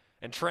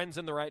and trends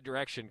in the right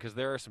direction because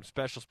there are some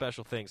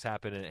special things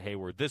happening at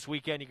Hayward. This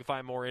weekend, you can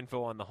find more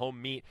info on the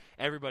home meet,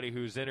 everybody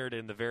who's entered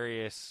in the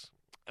various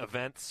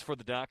events for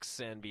the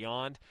Ducks and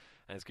beyond.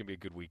 And it's going to be a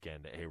good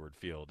weekend at Hayward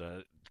Field.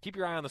 Keep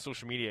your eye on the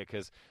social media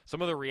because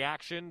some of the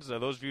reactions,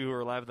 those of you who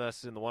are live with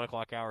us in the 1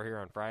 o'clock hour here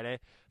on Friday,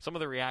 some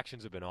of the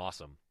reactions have been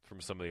awesome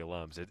from some of the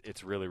alums.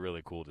 It's really,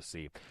 really cool to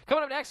see.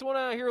 Coming up next, I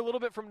want to hear a little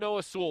bit from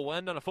Noah Sewell. We'll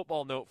end on a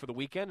football note for the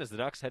weekend as the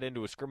Ducks head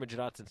into a scrimmage at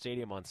Autzen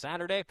Stadium on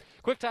Saturday.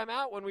 Quick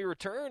timeout when we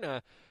return.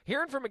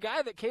 Hearing from a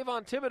guy that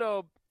Kayvon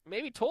Thibodeau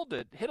maybe told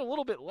to hit a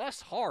little bit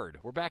less hard.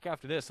 We're back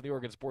after this on the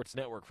Oregon Sports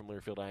Network from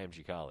Learfield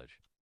IMG College.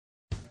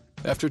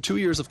 After 2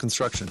 years of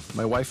construction,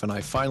 my wife and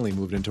I finally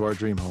moved into our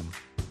dream home.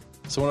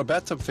 So when a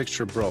bathtub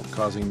fixture broke,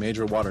 causing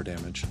major water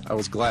damage, I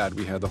was glad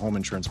we had the home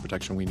insurance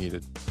protection we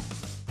needed.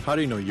 How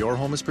do you know your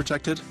home is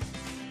protected?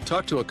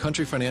 Talk to a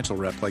Country Financial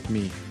rep like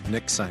me,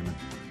 Nick Simon.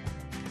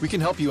 We can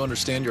help you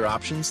understand your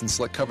options and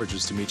select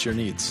coverages to meet your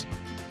needs.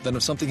 Then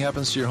if something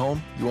happens to your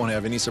home, you won't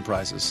have any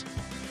surprises.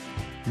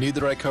 Need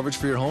the right coverage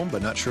for your home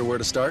but not sure where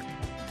to start?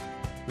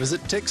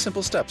 Visit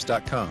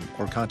TakeSimpleSteps.com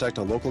or contact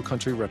a local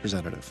Country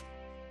representative.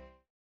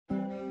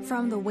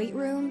 From the weight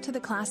room to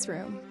the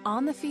classroom,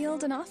 on the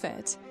field and off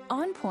it,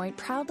 On Point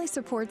proudly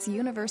supports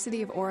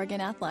University of Oregon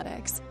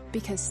athletics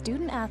because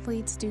student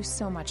athletes do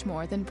so much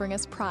more than bring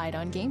us pride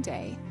on game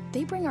day.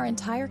 They bring our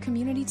entire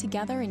community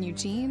together in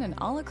Eugene and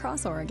all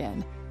across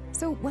Oregon.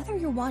 So whether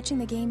you're watching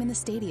the game in the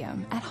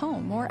stadium, at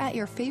home, or at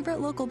your favorite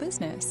local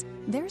business,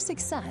 their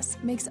success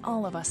makes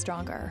all of us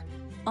stronger.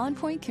 On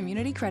Point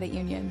Community Credit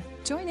Union.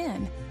 Join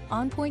in.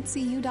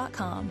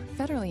 OnPointCU.com.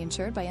 Federally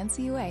insured by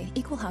NCUA.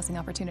 Equal housing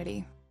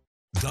opportunity.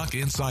 Duck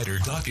Insider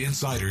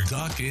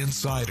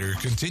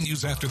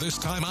continues after this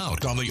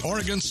timeout on the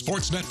Oregon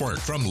Sports Network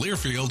from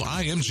Learfield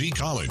IMG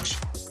College.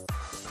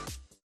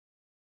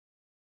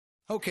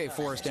 Okay,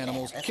 forest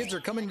animals, kids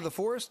are coming to the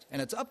forest,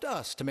 and it's up to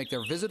us to make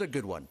their visit a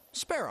good one.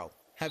 Sparrow,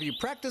 have you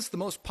practiced the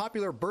most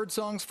popular bird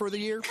songs for the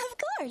year? Of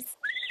course.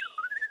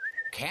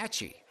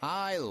 Catchy.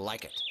 I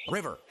like it.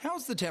 River,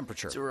 how's the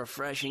temperature? It's a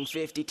refreshing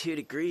 52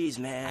 degrees,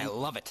 man. I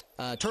love it.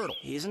 Turtle.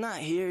 He's not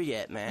here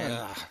yet,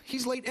 man.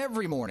 He's late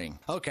every morning.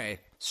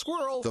 Okay.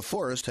 Squirrel. The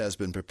forest has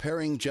been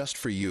preparing just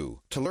for you.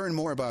 To learn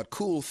more about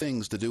cool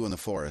things to do in the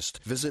forest,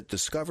 visit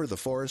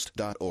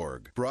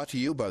discovertheforest.org. Brought to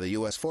you by the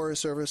U.S.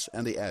 Forest Service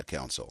and the Ad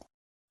Council.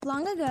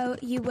 Long ago,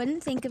 you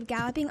wouldn't think of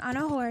galloping on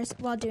a horse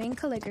while doing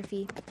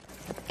calligraphy,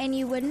 and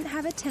you wouldn't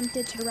have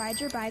attempted to ride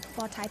your bike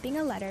while typing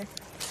a letter.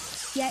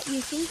 Yet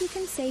you think you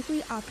can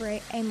safely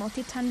operate a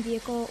multi-ton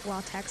vehicle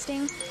while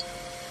texting?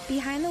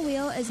 Behind the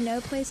wheel is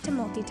no place to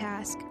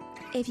multitask.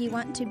 If you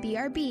want to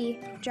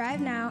BRB,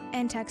 drive now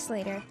and text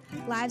later.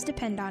 Lives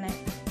depend on it.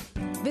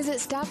 Visit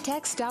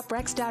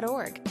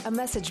StopTextStopWrecks.org, a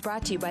message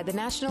brought to you by the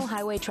National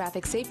Highway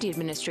Traffic Safety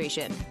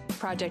Administration,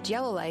 Project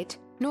Yellow Light,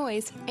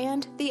 Noise,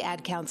 and the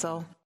Ad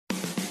Council.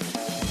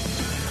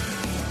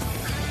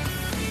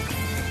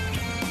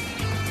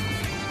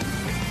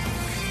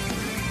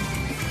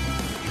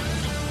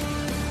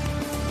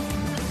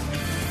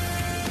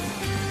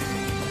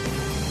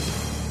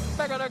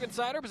 Back on Duck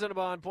Insider, presented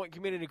by On Point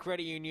Community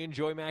Credit Union.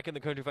 Joy Mack in the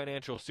Country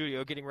Financial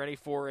Studio, getting ready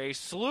for a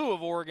slew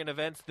of Oregon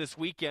events this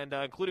weekend,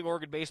 including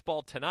Oregon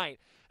baseball tonight,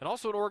 and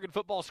also an Oregon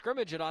football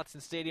scrimmage at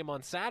Autzen Stadium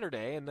on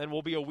Saturday, and then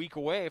we'll be a week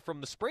away from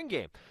the spring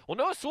game. Well,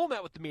 Noah Sewell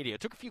met with the media,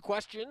 took a few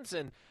questions,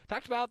 and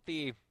talked about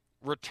the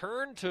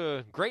return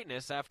to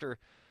greatness after,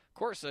 of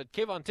course,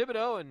 Kayvon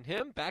Thibodeau and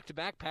him,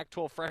 back-to-back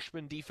Pac-12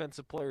 freshman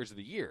defensive players of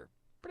the year.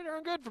 Pretty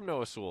darn good from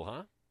Noah Sewell,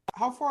 huh?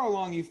 How far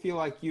along you feel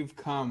like you've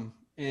come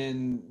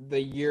in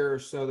the year or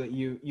so that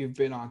you've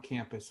been on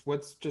campus?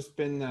 What's just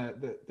been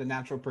the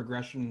natural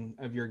progression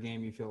of your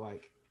game, you feel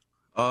like?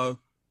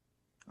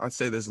 I'd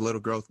say there's a little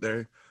growth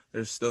there.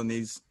 There's still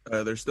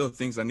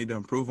things I need to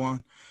improve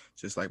on,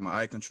 just like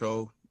my eye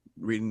control,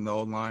 reading the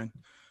old line,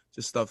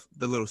 just the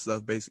little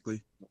stuff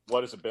basically.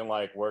 What has it been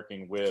like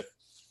working with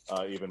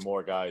even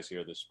more guys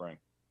here this spring?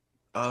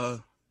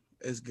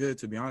 It's good,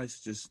 to be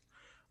honest, just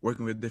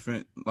working with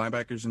different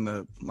linebackers in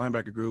the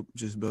linebacker group,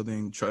 just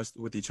building trust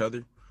with each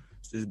other.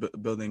 Just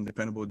building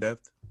dependable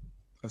depth.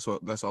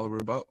 That's all we're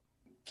about.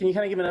 Can you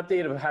kind of give an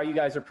update of how you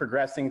guys are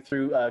progressing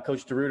through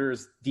Coach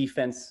DeRuyter's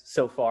defense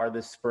so far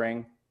this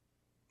spring?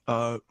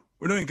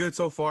 We're doing good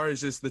so far.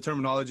 It's just the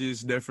terminology is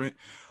different,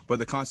 but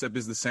the concept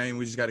is the same.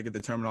 We just got to get the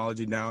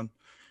terminology down,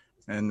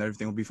 and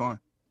everything will be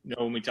fine. You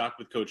know, when we talked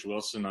with Coach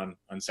Wilson on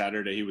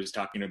Saturday, he was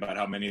talking about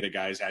how many of the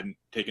guys hadn't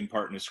taken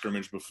part in a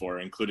scrimmage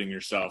before, including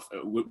yourself.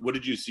 What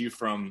did you see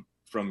from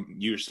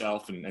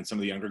yourself and some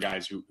of the younger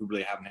guys who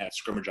really haven't had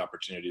scrimmage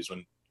opportunities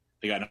when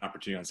they got an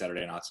opportunity on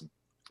Saturday in Autzen?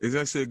 It's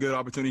actually a good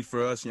opportunity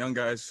for us young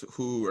guys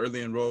who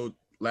early enrolled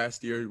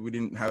last year. We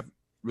didn't have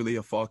really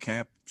a fall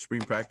camp,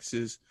 spring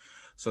practices.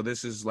 So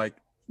this is like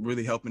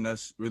really helping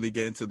us really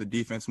get into the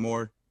defense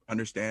more,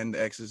 understand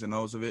the X's and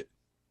O's of it.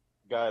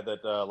 Guy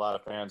that a lot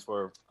of fans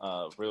were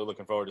really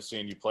looking forward to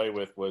seeing you play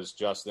with was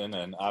Justin.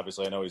 And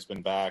obviously I know he's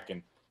been back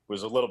and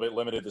was a little bit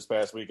limited this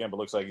past weekend, but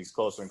looks like he's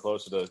closer and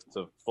closer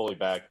to fully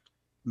back.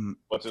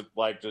 What's it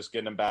like just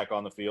getting him back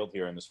on the field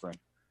here in the spring?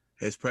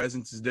 His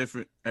presence is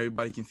different.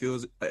 Everybody can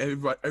feel it.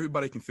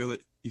 Everybody can feel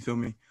it. You feel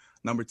me?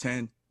 Number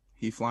 10,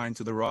 he flying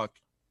to the rock,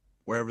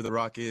 wherever the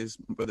rock is,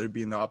 whether it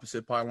be in the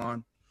opposite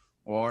pylon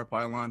or our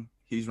pylon,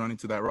 he's running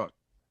to that rock.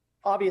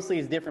 Obviously,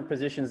 it's different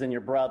positions than your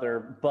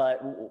brother,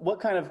 but what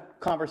kind of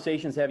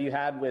conversations have you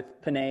had with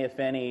Penei, if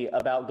any,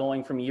 about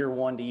going from year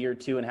one to year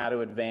two and how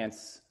to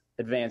advance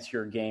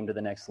your game to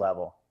the next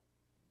level?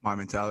 My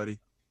mentality,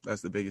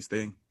 that's the biggest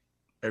thing.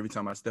 Every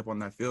time I step on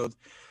that field,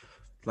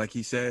 like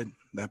he said,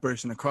 that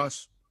person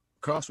across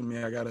from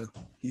me,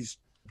 he's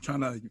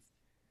trying to,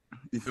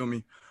 you feel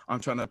me?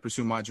 I'm trying to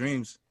pursue my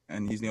dreams,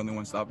 and he's the only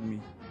one stopping me.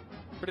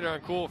 Pretty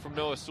darn cool from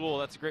Noah Sewell.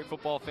 That's a great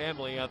football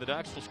family. The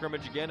Ducks will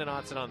scrimmage again in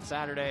Autzen on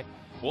Saturday.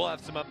 We'll have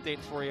some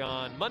updates for you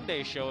on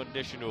Monday's show in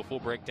addition to a full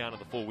breakdown of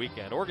the full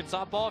weekend. Oregon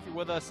softball, if you're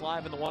with us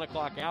live in the 1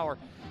 o'clock hour,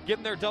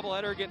 getting their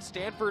doubleheader against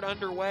Stanford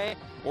underway.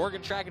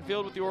 Oregon track and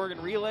field with the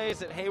Oregon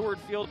Relays at Hayward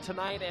Field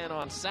tonight and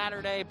on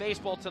Saturday.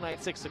 Baseball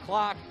tonight, 6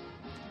 o'clock.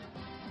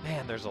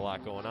 Man, there's a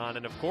lot going on.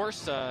 And, of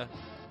course,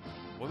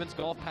 women's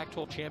golf,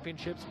 Pac-12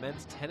 championships,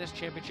 men's tennis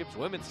championships,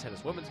 women's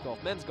tennis, women's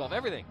golf, men's golf,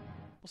 everything.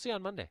 We'll see you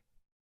on Monday.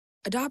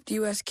 Adopt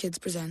US Kids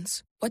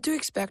presents What to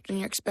Expect When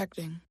You're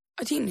Expecting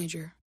a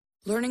Teenager.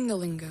 Learning the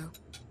lingo.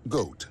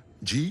 GOAT,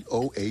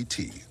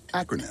 G-O-A-T,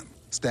 acronym,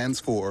 stands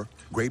for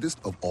Greatest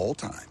of All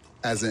Time.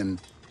 As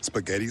in,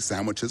 spaghetti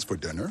sandwiches for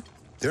dinner?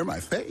 They're my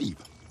fave.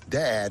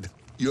 Dad,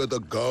 you're the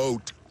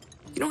GOAT.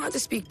 You don't have to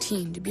speak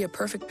teen to be a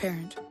perfect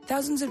parent.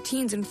 Thousands of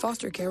teens in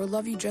foster care will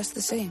love you just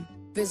the same.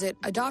 Visit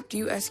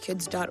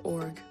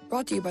adoptuskids.org.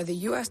 Brought to you by the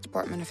U.S.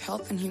 Department of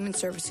Health and Human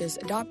Services,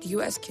 Adopt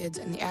U.S. Kids,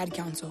 and the Ad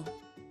Council.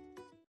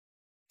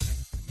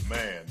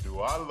 Man,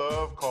 do I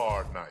love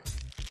card night.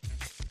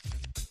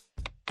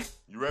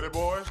 You ready,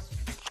 boys?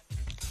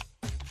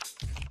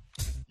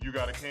 You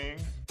got a king?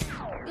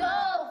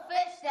 Go,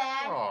 fish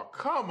dad. Oh,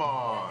 come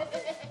on.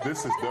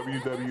 This is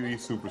WWE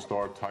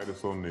superstar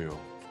Titus O'Neil.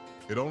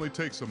 It only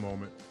takes a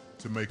moment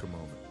to make a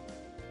moment.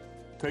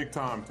 Take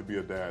time to be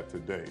a dad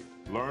today.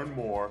 Learn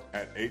more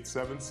at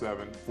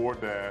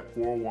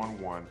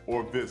 877-4DAD-411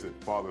 or visit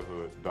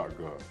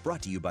fatherhood.gov.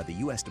 Brought to you by the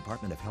U.S.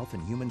 Department of Health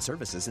and Human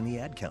Services and the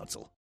Ad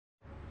Council.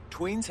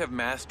 Tweens have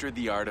mastered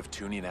the art of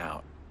tuning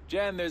out.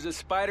 Jen, there's a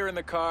spider in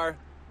the car.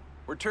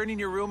 We're turning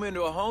your room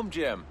into a home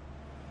gym.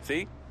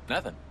 See?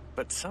 Nothing.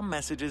 But some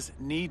messages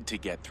need to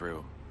get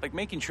through. Like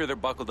making sure they're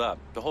buckled up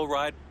the whole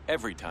ride,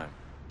 every time.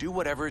 Do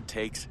whatever it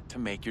takes to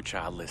make your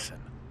child listen.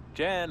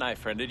 Jen, I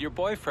friended your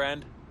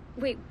boyfriend.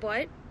 Wait,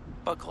 what?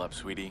 Buckle up,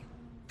 sweetie.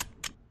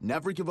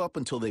 Never give up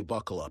until they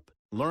buckle up.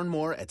 Learn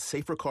more at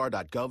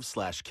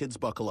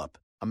safercar.gov/kidsbuckleup.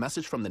 A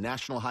message from the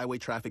National Highway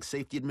Traffic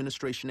Safety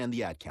Administration and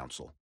the Ad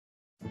Council.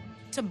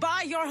 To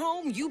buy your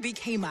home, you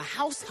became a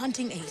house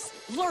hunting ace.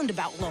 Learned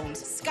about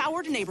loans,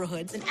 scoured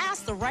neighborhoods, and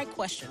asked the right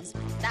questions.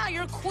 Now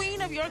you're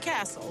queen of your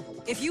castle.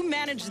 If you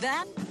manage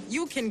that,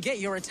 you can get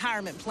your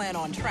retirement plan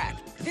on track.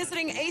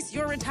 Visiting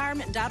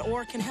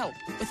aceyourretirement.org can help.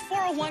 With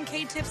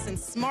 401k tips and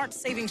smart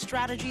saving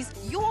strategies,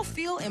 you'll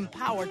feel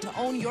empowered to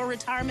own your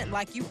retirement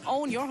like you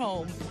own your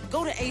home.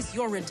 Go to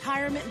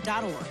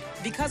aceyourretirement.org.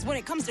 Because when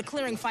it comes to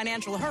clearing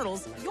financial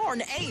hurdles, you're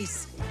an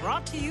ace.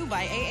 Brought to you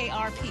by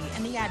AARP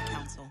and the Ad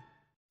Council.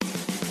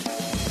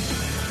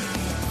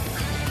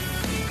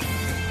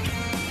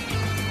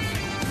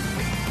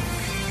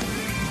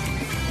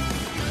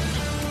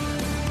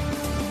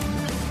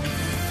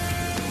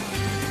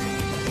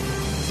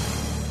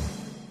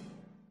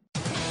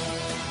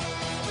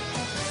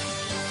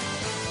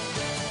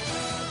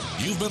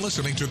 You've been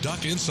listening to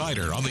Duck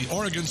Insider on the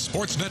Oregon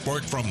Sports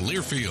Network from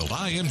Learfield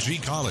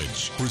IMG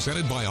College,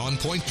 presented by On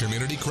Point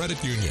Community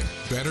Credit Union.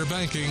 Better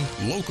banking,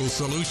 local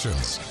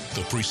solutions.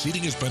 The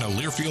preceding has been a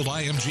Learfield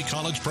IMG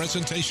College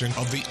presentation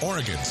of the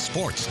Oregon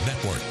Sports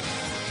Network.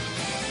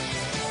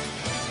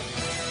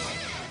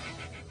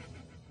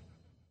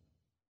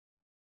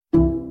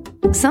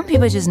 Some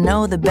people just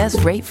know the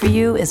best rate for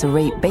you is a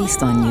rate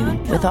based on you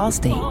with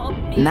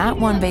Allstate. Not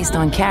one based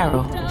on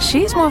Carol.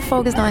 She's more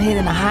focused on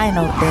hitting a high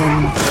note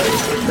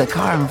than the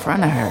car in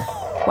front of her.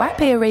 Why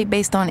pay a rate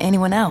based on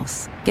anyone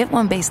else? Get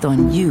one based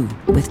on you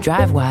with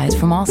DriveWise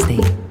from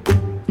Allstate.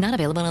 Not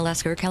available in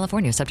Alaska or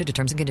California, subject to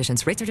terms and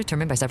conditions. Rates are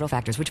determined by several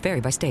factors, which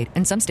vary by state.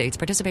 In some states,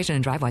 participation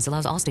in DriveWise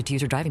allows Allstate to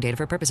use your driving data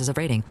for purposes of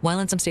rating. While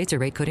in some states,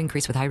 your rate could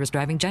increase with high-risk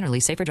driving.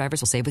 Generally, safer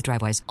drivers will save with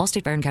DriveWise.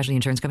 Allstate Fire and Casualty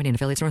Insurance Company and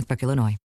affiliates, Northbrook, Illinois.